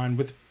about the line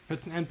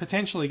and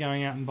potentially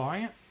going out and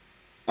buying it?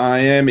 I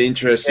am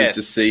interested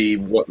to see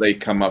what they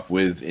come up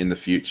with in the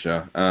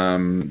future.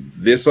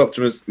 This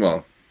Optimus,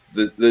 well,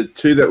 the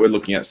two that we're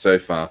looking at so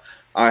far,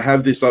 I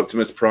have this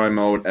Optimus Prime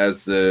mold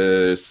as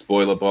the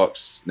spoiler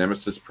box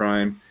Nemesis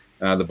Prime.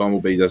 The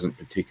Bumblebee doesn't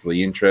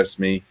particularly interest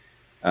me,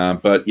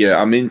 but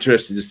yeah, I'm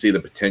interested to see the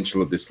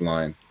potential of this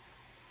line.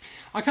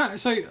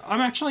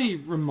 I'm actually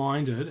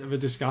reminded of a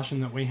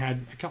discussion that we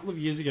had a couple of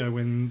years ago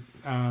when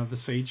the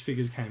Siege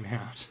figures came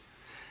out.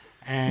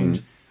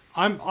 And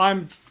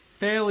I'm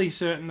fairly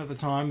certain at the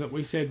time that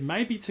we said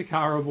maybe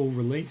Takara will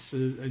release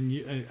an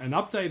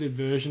updated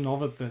version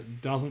of it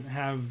that doesn't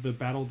have the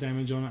battle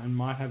damage on it and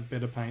might have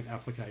better paint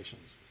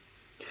applications.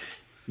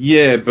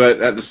 Yeah,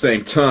 but at the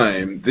same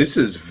time, this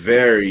is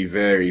very,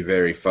 very,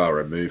 very far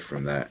removed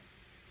from that.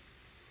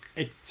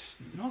 It's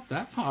not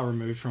that far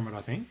removed from it,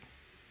 I think.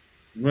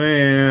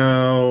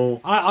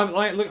 Well,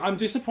 I'm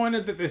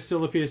disappointed that there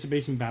still appears to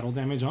be some battle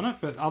damage on it,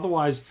 but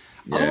otherwise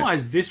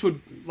this would,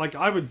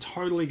 I would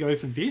totally go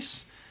for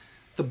this.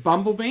 The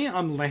Bumblebee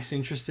I'm less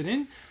interested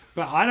in,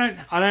 but I don't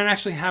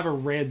actually have a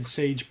red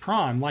Siege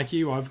Prime like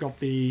you. I've got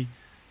the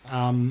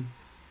oh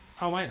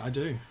wait, I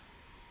do.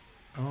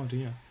 Oh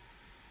dear.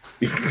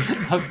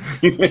 I've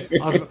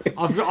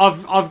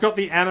got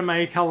the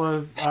anime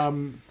color.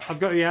 I've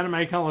got the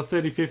anime color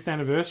 35th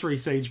anniversary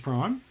Siege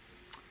Prime.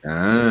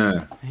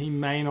 He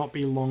may not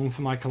be long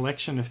for my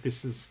collection if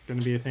this is going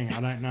to be a thing. I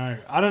don't know.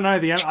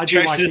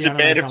 Jason is a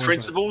man of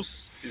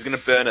principles. He's going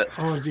to burn it.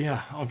 Oh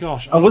dear. Oh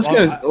gosh. I was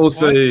going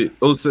to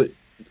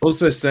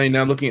also say,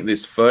 now looking at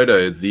this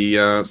photo,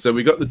 so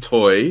we got the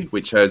toy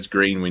which has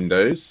green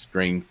windows,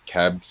 green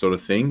cab sort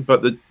of thing,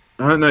 but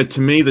I don't know.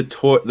 To me,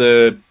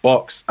 the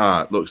box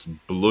art looks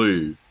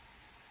blue.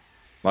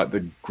 Like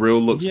the grill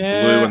looks blue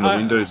and the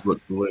windows look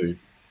blue.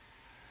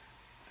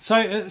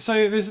 So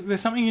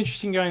there's something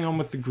interesting going on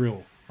with the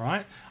grill,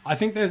 right? I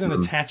think there's an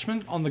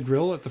attachment on the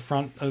grill at the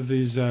front of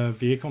his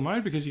vehicle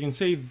mode, because you can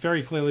see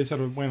very clearly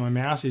sort of where my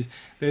mouse is.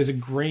 There's a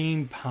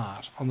green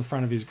part on the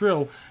front of his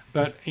grill,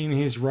 but in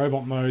his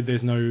robot mode,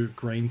 there's no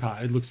green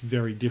part. It looks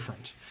very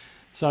different.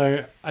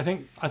 So I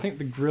think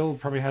the grill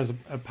probably has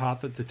a part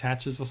that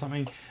detaches or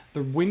something.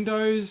 The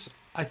windows,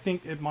 I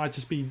think it might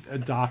just be a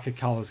darker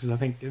colours, because I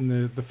think in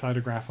the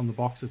photograph on the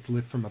box it's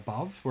lit from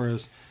above,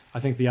 whereas I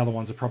think the other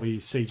ones are probably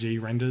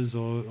CG renders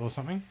or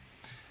something.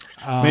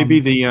 Maybe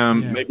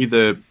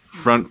the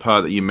front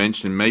part that you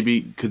mentioned,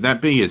 could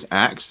that be his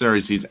axe, or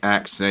is his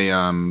axe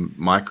a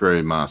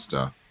Micro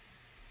Master?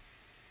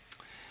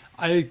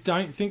 I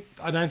don't think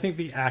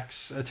the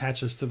axe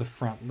attaches to the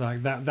front.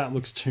 Like that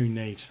looks too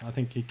neat. I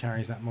think he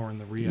carries that more in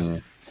the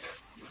rear.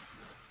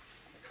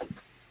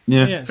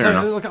 Yeah. So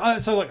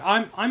look,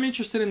 I'm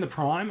interested in the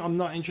Prime. I'm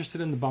not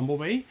interested in the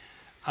Bumblebee.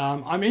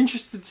 I'm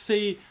interested to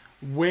see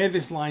where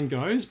this line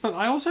goes, but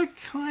I also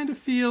kind of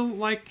feel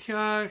like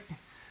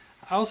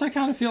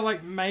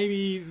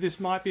maybe this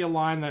might be a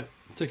line that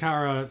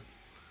Takara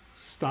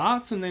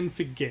starts and then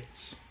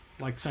forgets,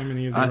 like so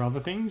many of their other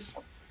things.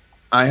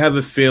 I have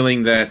a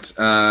feeling that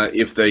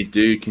if they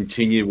do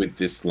continue with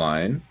this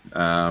line,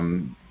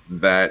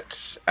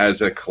 that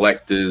as a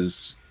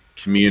collector's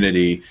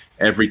community,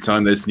 every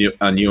time there's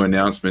a new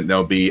announcement,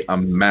 there'll be a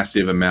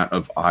massive amount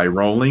of eye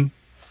rolling,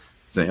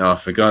 saying, "Oh,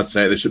 for God's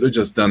sake, they should have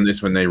just done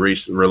this when they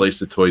released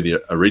the toy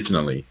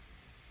originally."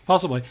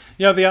 Possibly,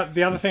 yeah.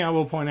 The other thing I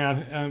will point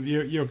out,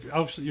 you're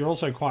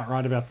also quite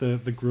right about the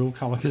grill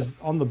color, because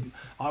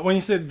when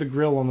you said the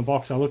grill on the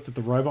box, I looked at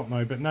the robot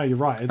mode, but no, you're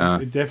right.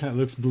 It definitely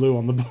looks blue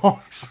on the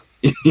box.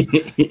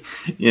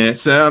 Yeah.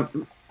 So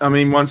I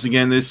mean, once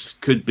again, this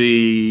could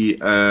be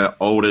an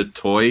older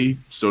toy,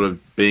 sort of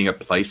being a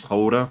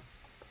placeholder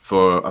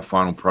for a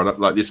final product.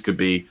 Like this could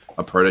be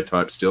a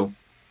prototype still.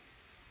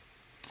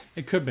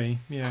 It could be,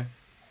 yeah.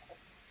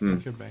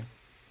 It could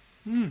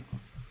be.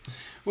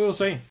 We'll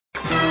see.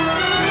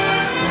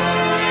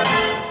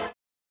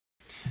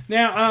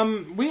 Now,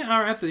 we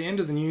are at the end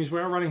of the news.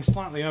 We're running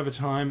slightly over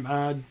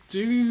time. Do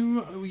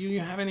you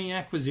have any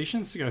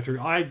acquisitions to go through?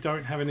 I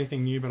don't have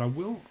anything new, but I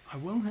will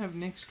have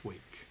next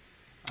week.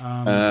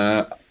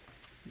 I've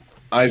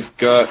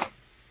got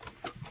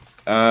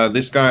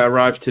this guy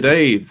arrived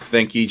today.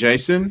 Thank you,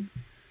 Jason.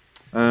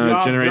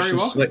 Generation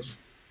Select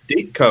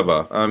Stick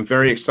cover. I'm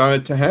very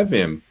excited to have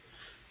him.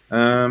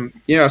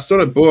 I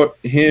sort of bought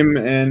him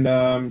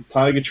and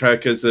Tiger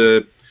Track as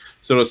a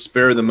sort of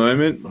spur of the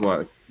moment,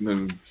 like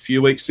a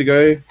few weeks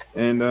ago,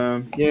 and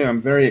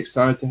I'm very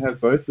excited to have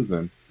both of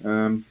them.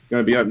 Going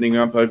to be opening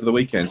up over the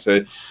weekend.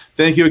 So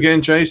thank you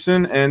again,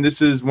 Jason. And this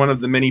is one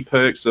of the many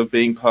perks of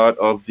being part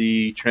of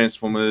the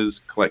Transformers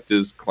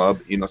Collectors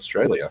Club in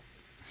Australia.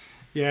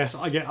 Yes,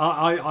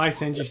 I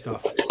send you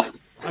stuff.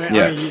 I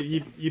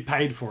mean, you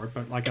paid for it,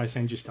 but like I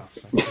send you stuff.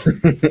 So.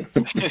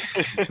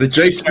 The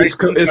Jason, it's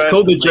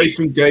called the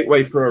Jason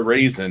Gateway for a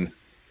reason.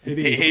 It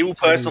is. He will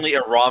personally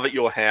arrive at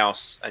your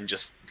house and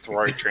just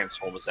throw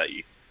Transformers at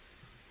you.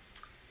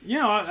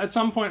 Yeah, at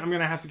some point I'm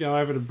going to have to go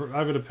over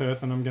to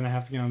Perth, and I'm going to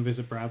have to go and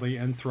visit Bradley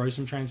and throw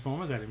some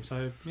Transformers at him.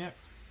 So yeah,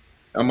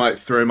 I might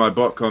throw my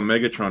Botcon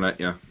Megatron at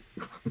you.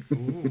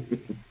 Ooh.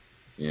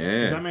 Yeah.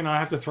 Does that mean I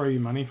have to throw you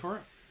money for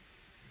it?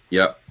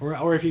 Yep.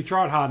 Or if you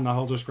throw it hard enough,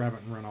 I'll just grab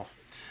it and run off.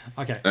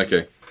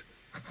 Okay.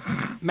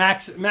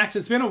 Max,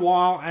 it's been a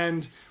while,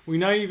 and we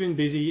know you've been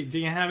busy. Do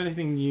you have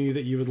anything new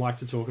that you would like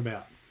to talk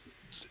about?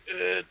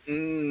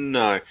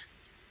 No.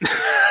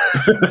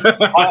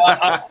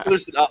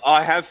 Listen,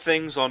 I have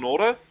things on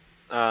order.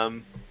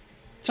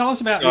 Tell us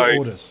about your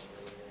orders.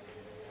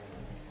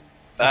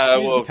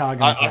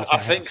 I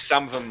think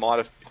some of them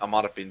I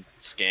might have been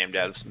scammed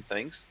out of some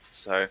things,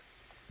 so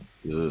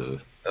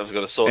I've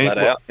got to sort that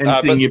out.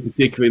 Anything you're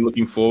particularly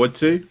looking forward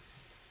to?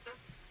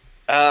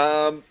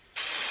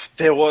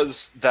 There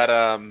was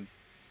that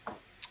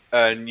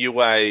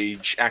New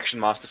Age Action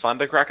Master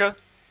Thundercracker.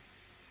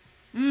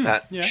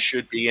 That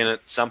should be in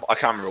it. I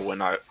can't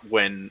remember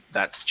when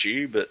that's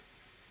due, but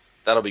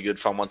that'll be good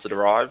fun once it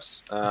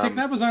arrives. I think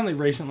that was only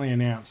recently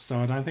announced, so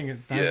I don't think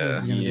it's going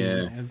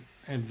to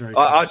be very.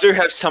 I do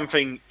have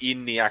something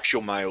in the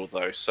actual mail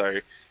though, so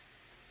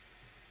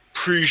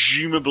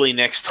presumably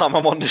next time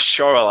I'm on the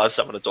show, I'll have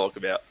something to talk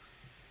about.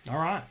 All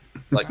right.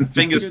 Like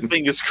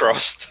fingers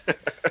crossed.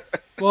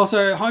 Well,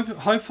 so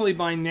hopefully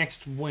by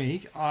next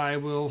week, I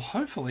will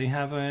hopefully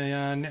have a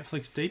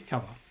Netflix deep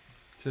cover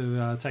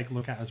to take a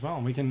look at as well.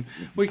 And we can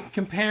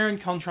compare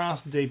and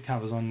contrast deep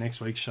covers on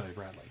next week's show,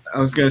 Bradley. I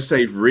was going to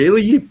say,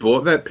 really, you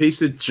bought that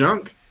piece of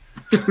junk?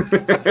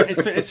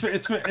 It's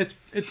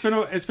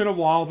been a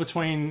while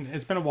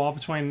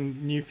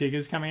between new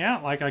figures coming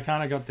out. Like I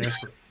kind of got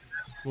desperate.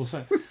 We'll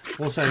see.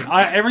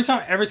 Every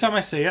time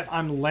I see it,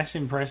 I'm less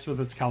impressed with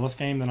its color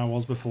scheme than I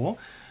was before.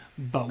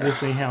 But we'll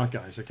see how it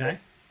goes. Okay.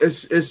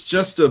 It's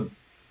just a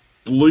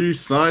blue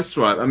side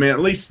swipe. I mean, at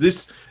least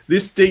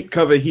this deep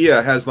cover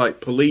here has like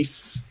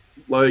police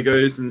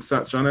logos and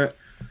such on it.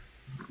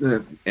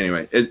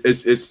 Anyway,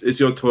 it's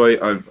your toy.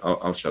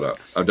 I'll shut up.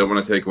 I don't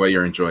want to take away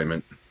your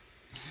enjoyment.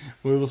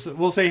 We'll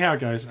see how it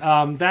goes.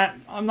 That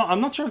I'm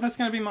not sure if that's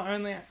going to be my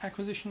only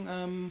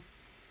acquisition.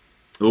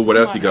 What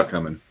else you got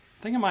coming?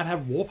 I think I might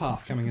have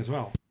Warpath coming as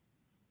well.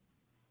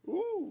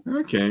 Ooh.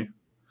 Okay.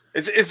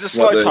 It's a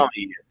slow time of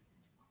year.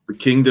 The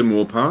Kingdom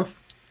Warpath?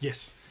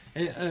 Yes.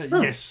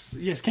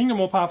 Yes, Kingdom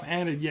Warpath,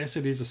 and yes,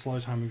 it is a slow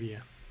time of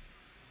year.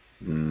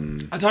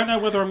 I don't know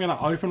whether I'm going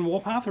to open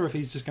Warpath or if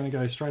he's just going to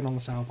go straight on the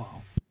sale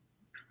pile.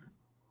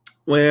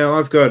 Well,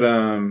 I've got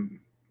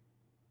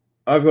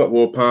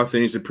Warpath,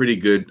 and he's a pretty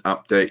good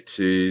update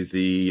to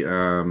the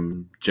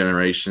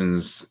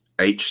Generations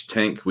H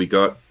tank we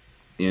got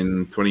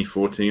in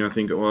 2014, I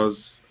think it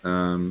was.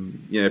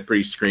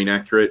 Pretty screen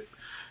accurate,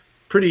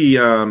 pretty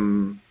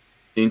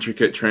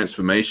intricate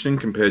transformation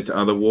compared to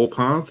other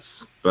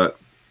Warpaths, but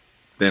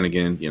then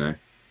again,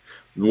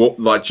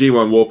 like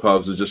G1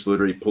 Warpaths was just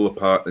literally pull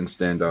apart and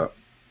stand up.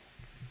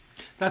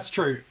 That's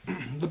true.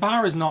 The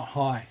bar is not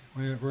high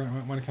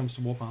when it comes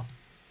to Warpath.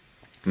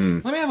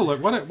 Let me have a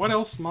look. What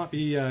else might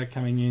be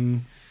coming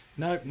in?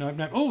 Nope.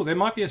 Oh, there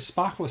might be a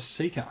Sparkless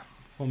Seeker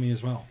for me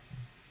as well.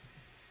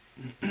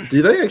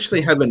 Do they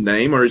actually have a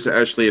name, or is it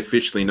actually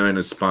officially known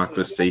as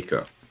Sparkless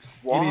Seeker?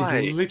 Why?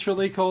 It is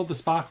literally called the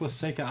Sparkless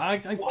Seeker.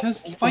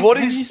 What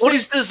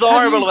is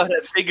desirable about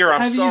that figure?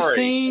 I'm sorry. Have you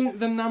seen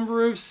the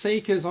number of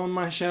Seekers on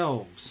my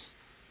shelves?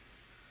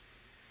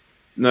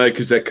 No,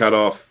 because they're cut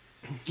off.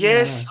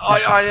 Yes,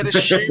 I had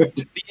assumed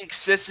the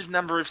excessive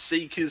number of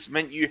Seekers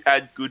meant you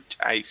had good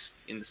taste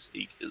in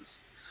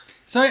Seekers.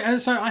 So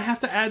I have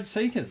to add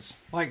Seekers.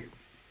 Like,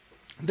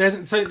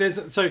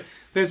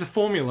 there's a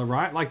formula,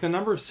 right? Like the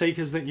number of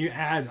Seekers that you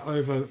add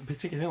over a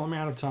particular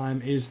amount of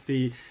time is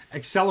the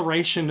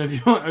acceleration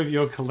of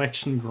your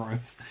collection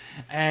growth,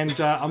 and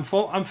I'm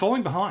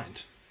falling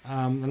behind.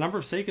 The number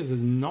of Seekers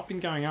has not been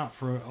going up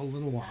for a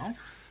little while.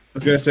 I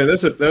was going to say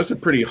that's a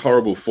pretty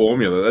horrible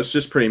formula. That's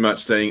just pretty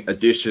much saying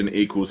addition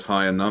equals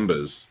higher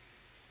numbers.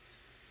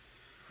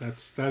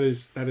 That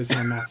is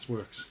how maths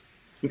works.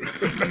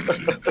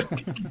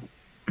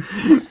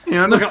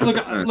 Yeah,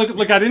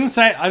 look. I didn't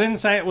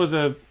say it was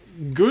a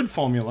good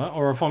formula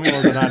or a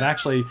formula that I'd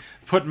actually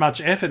put much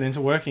effort into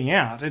working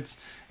out. It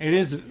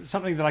is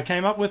something that I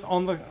came up with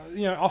on the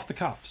off the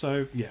cuff.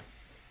 So yeah.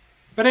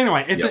 But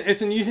anyway,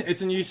 it's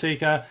a new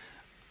Seeker.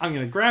 I'm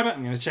going to grab it.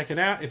 I'm going to check it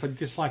out. If I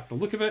dislike the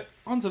look of it,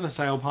 onto the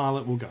sale pile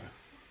it will go.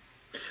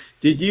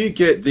 Did you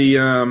get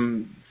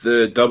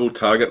the double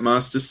target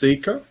master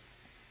Seeker?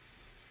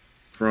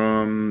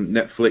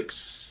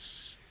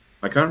 Netflix.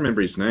 I can't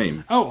remember his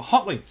name. Oh,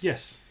 Hotlink,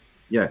 yes.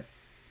 Yeah.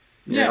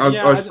 I do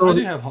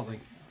have Hotlink.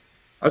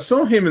 I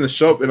saw him in the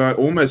shop and I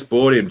almost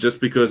bought him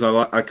just because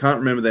I can't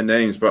remember their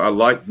names, but I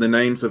like the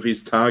names of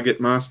his target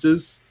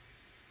masters.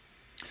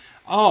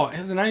 Oh,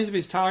 the names of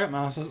his target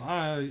masters,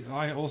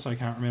 I also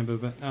can't remember,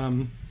 but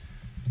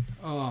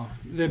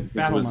they're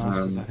battle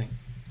masters, I think.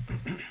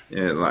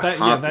 Yeah, like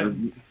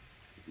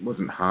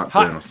wasn't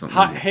Heartburn or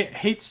something.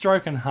 Heat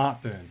Stroke and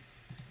Heartburn.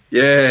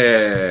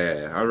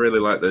 Yeah, I really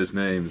like those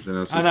names.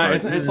 And I know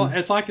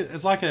it's like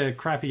a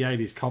crappy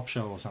 '80s cop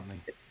show or something.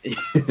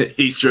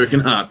 Heat Stroke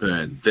and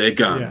Heartburn, they're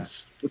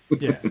guns.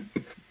 Yeah.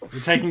 We're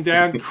taking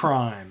down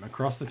crime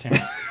across the town.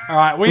 All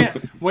right,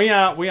 we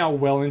are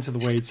well into the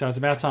weeds, so it's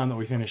about time that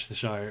we finish the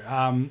show.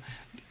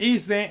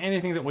 Is there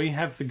anything that we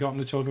have forgotten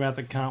to talk about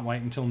that can't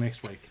wait until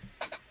next week?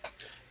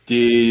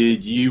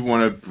 Did you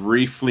want to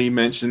briefly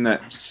mention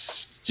that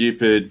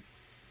stupid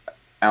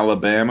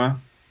Alabama?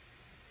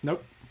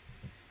 Nope.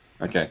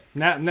 Okay.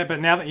 But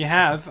now that you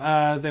have,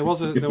 there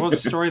was a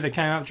story that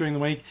came up during the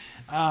week.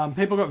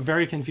 People got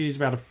very confused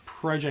about a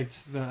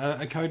project,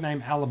 a code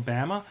name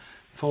Alabama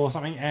for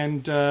something,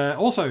 and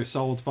also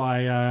sold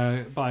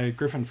by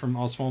Griffin from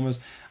Ozformers.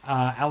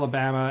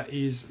 Alabama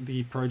is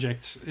the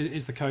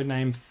code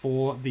name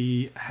for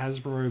the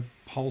Hasbro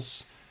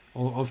Pulse,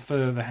 or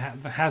for the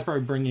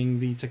Hasbro bringing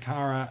the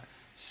Takara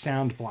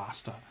Sound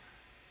Blaster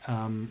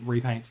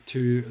repaint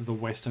to the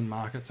Western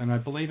markets, and I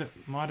believe it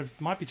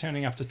might be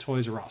turning up to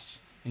Toys R Us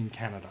in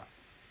Canada.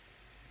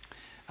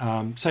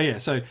 So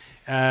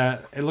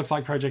it looks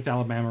like Project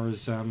Alabama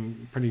is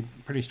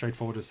pretty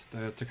straightforward as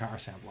the Takara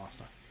Sound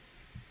Blaster.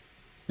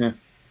 Yeah,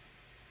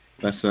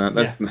 that's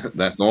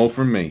all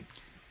from me.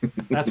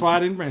 That's why I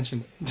didn't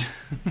mention it.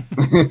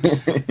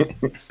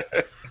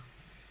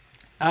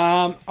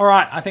 All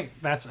right, I think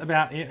that's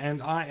about it,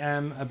 and I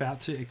am about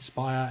to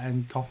expire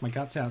and cough my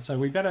guts out. So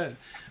we better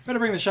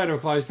bring the show to a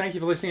close. Thank you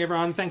for listening,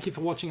 everyone. Thank you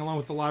for watching along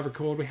with the live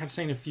record. We have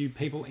seen a few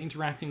people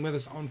interacting with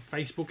us on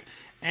Facebook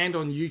and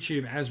on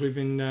YouTube as we've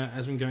been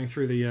going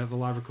through the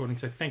live recording.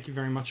 So thank you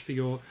very much for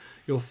your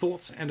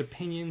thoughts and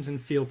opinions and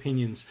feel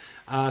opinions.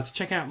 To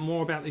check out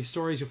more about these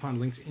stories, you'll find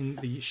links in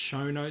the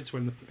show notes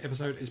when the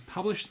episode is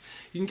published.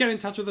 You can get in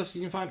touch with us.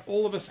 You can find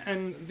all of us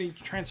and the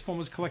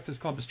Transformers Collectors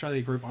Club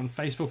Australia group on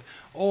Facebook,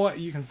 or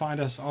you can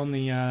find us on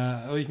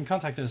or you can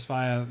contact us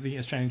via the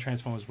Australian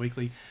Transformers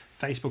Weekly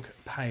Facebook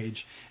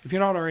page. If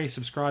you're not already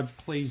subscribed,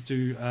 please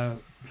do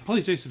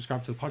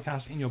subscribe to the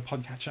podcast in your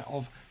podcatcher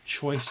of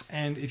choice.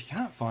 And if you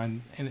can't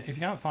find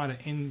it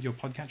in your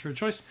podcatcher of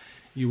choice,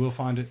 you will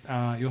find it.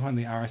 You'll find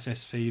the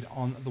RSS feed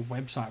on the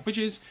website, which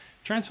is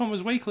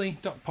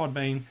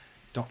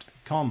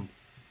transformersweekly.podbean.com.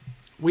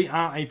 We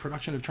are a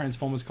production of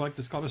Transformers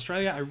Collectors Club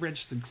Australia, a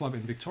registered club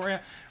in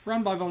Victoria,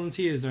 run by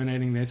volunteers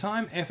donating their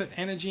time, effort,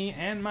 energy,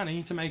 and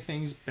money to make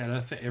things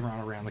better for everyone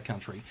around the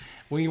country.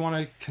 We want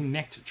to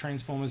connect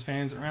Transformers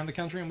fans around the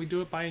country, and we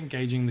do it by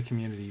engaging the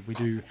community. We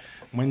do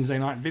Wednesday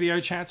night video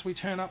chats. We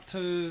turn up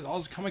to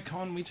Oz Comic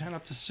Con. We turn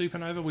up to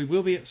Supernova. We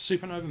will be at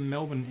Supernova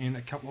Melbourne in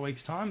a couple of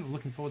weeks' time.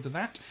 Looking forward to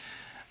that.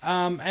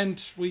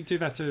 And we do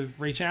that to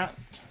reach out,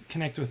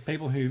 connect with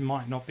people who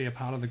might not be a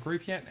part of the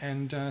group yet,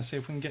 and see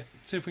if we can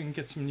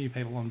get some new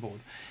people on board.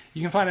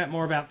 You can find out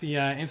more about the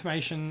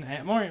information,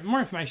 more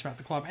information about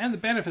the club and the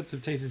benefits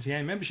of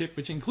TCCA membership,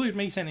 which include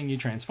me sending you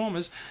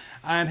Transformers,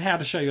 and how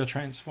to show your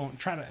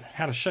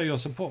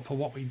support for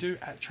what we do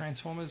at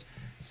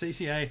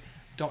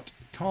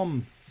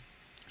TransformersCCA.com.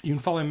 You can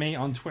follow me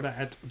on Twitter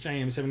at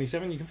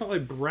JM77. You can follow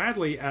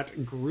Bradley at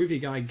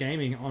Groovy Guy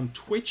Gaming on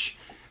Twitch.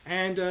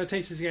 And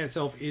TCCA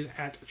itself is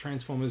at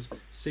Transformers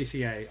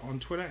CCA on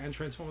Twitter and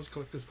Transformers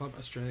Collectors Club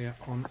Australia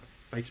on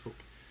Facebook.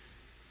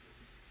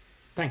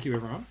 Thank you,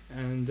 everyone.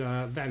 And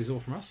that is all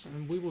from us.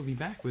 And we will be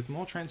back with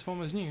more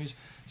Transformers news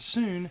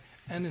soon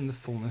and in the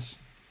fullness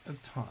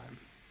of time.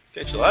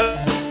 Catch you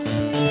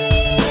later.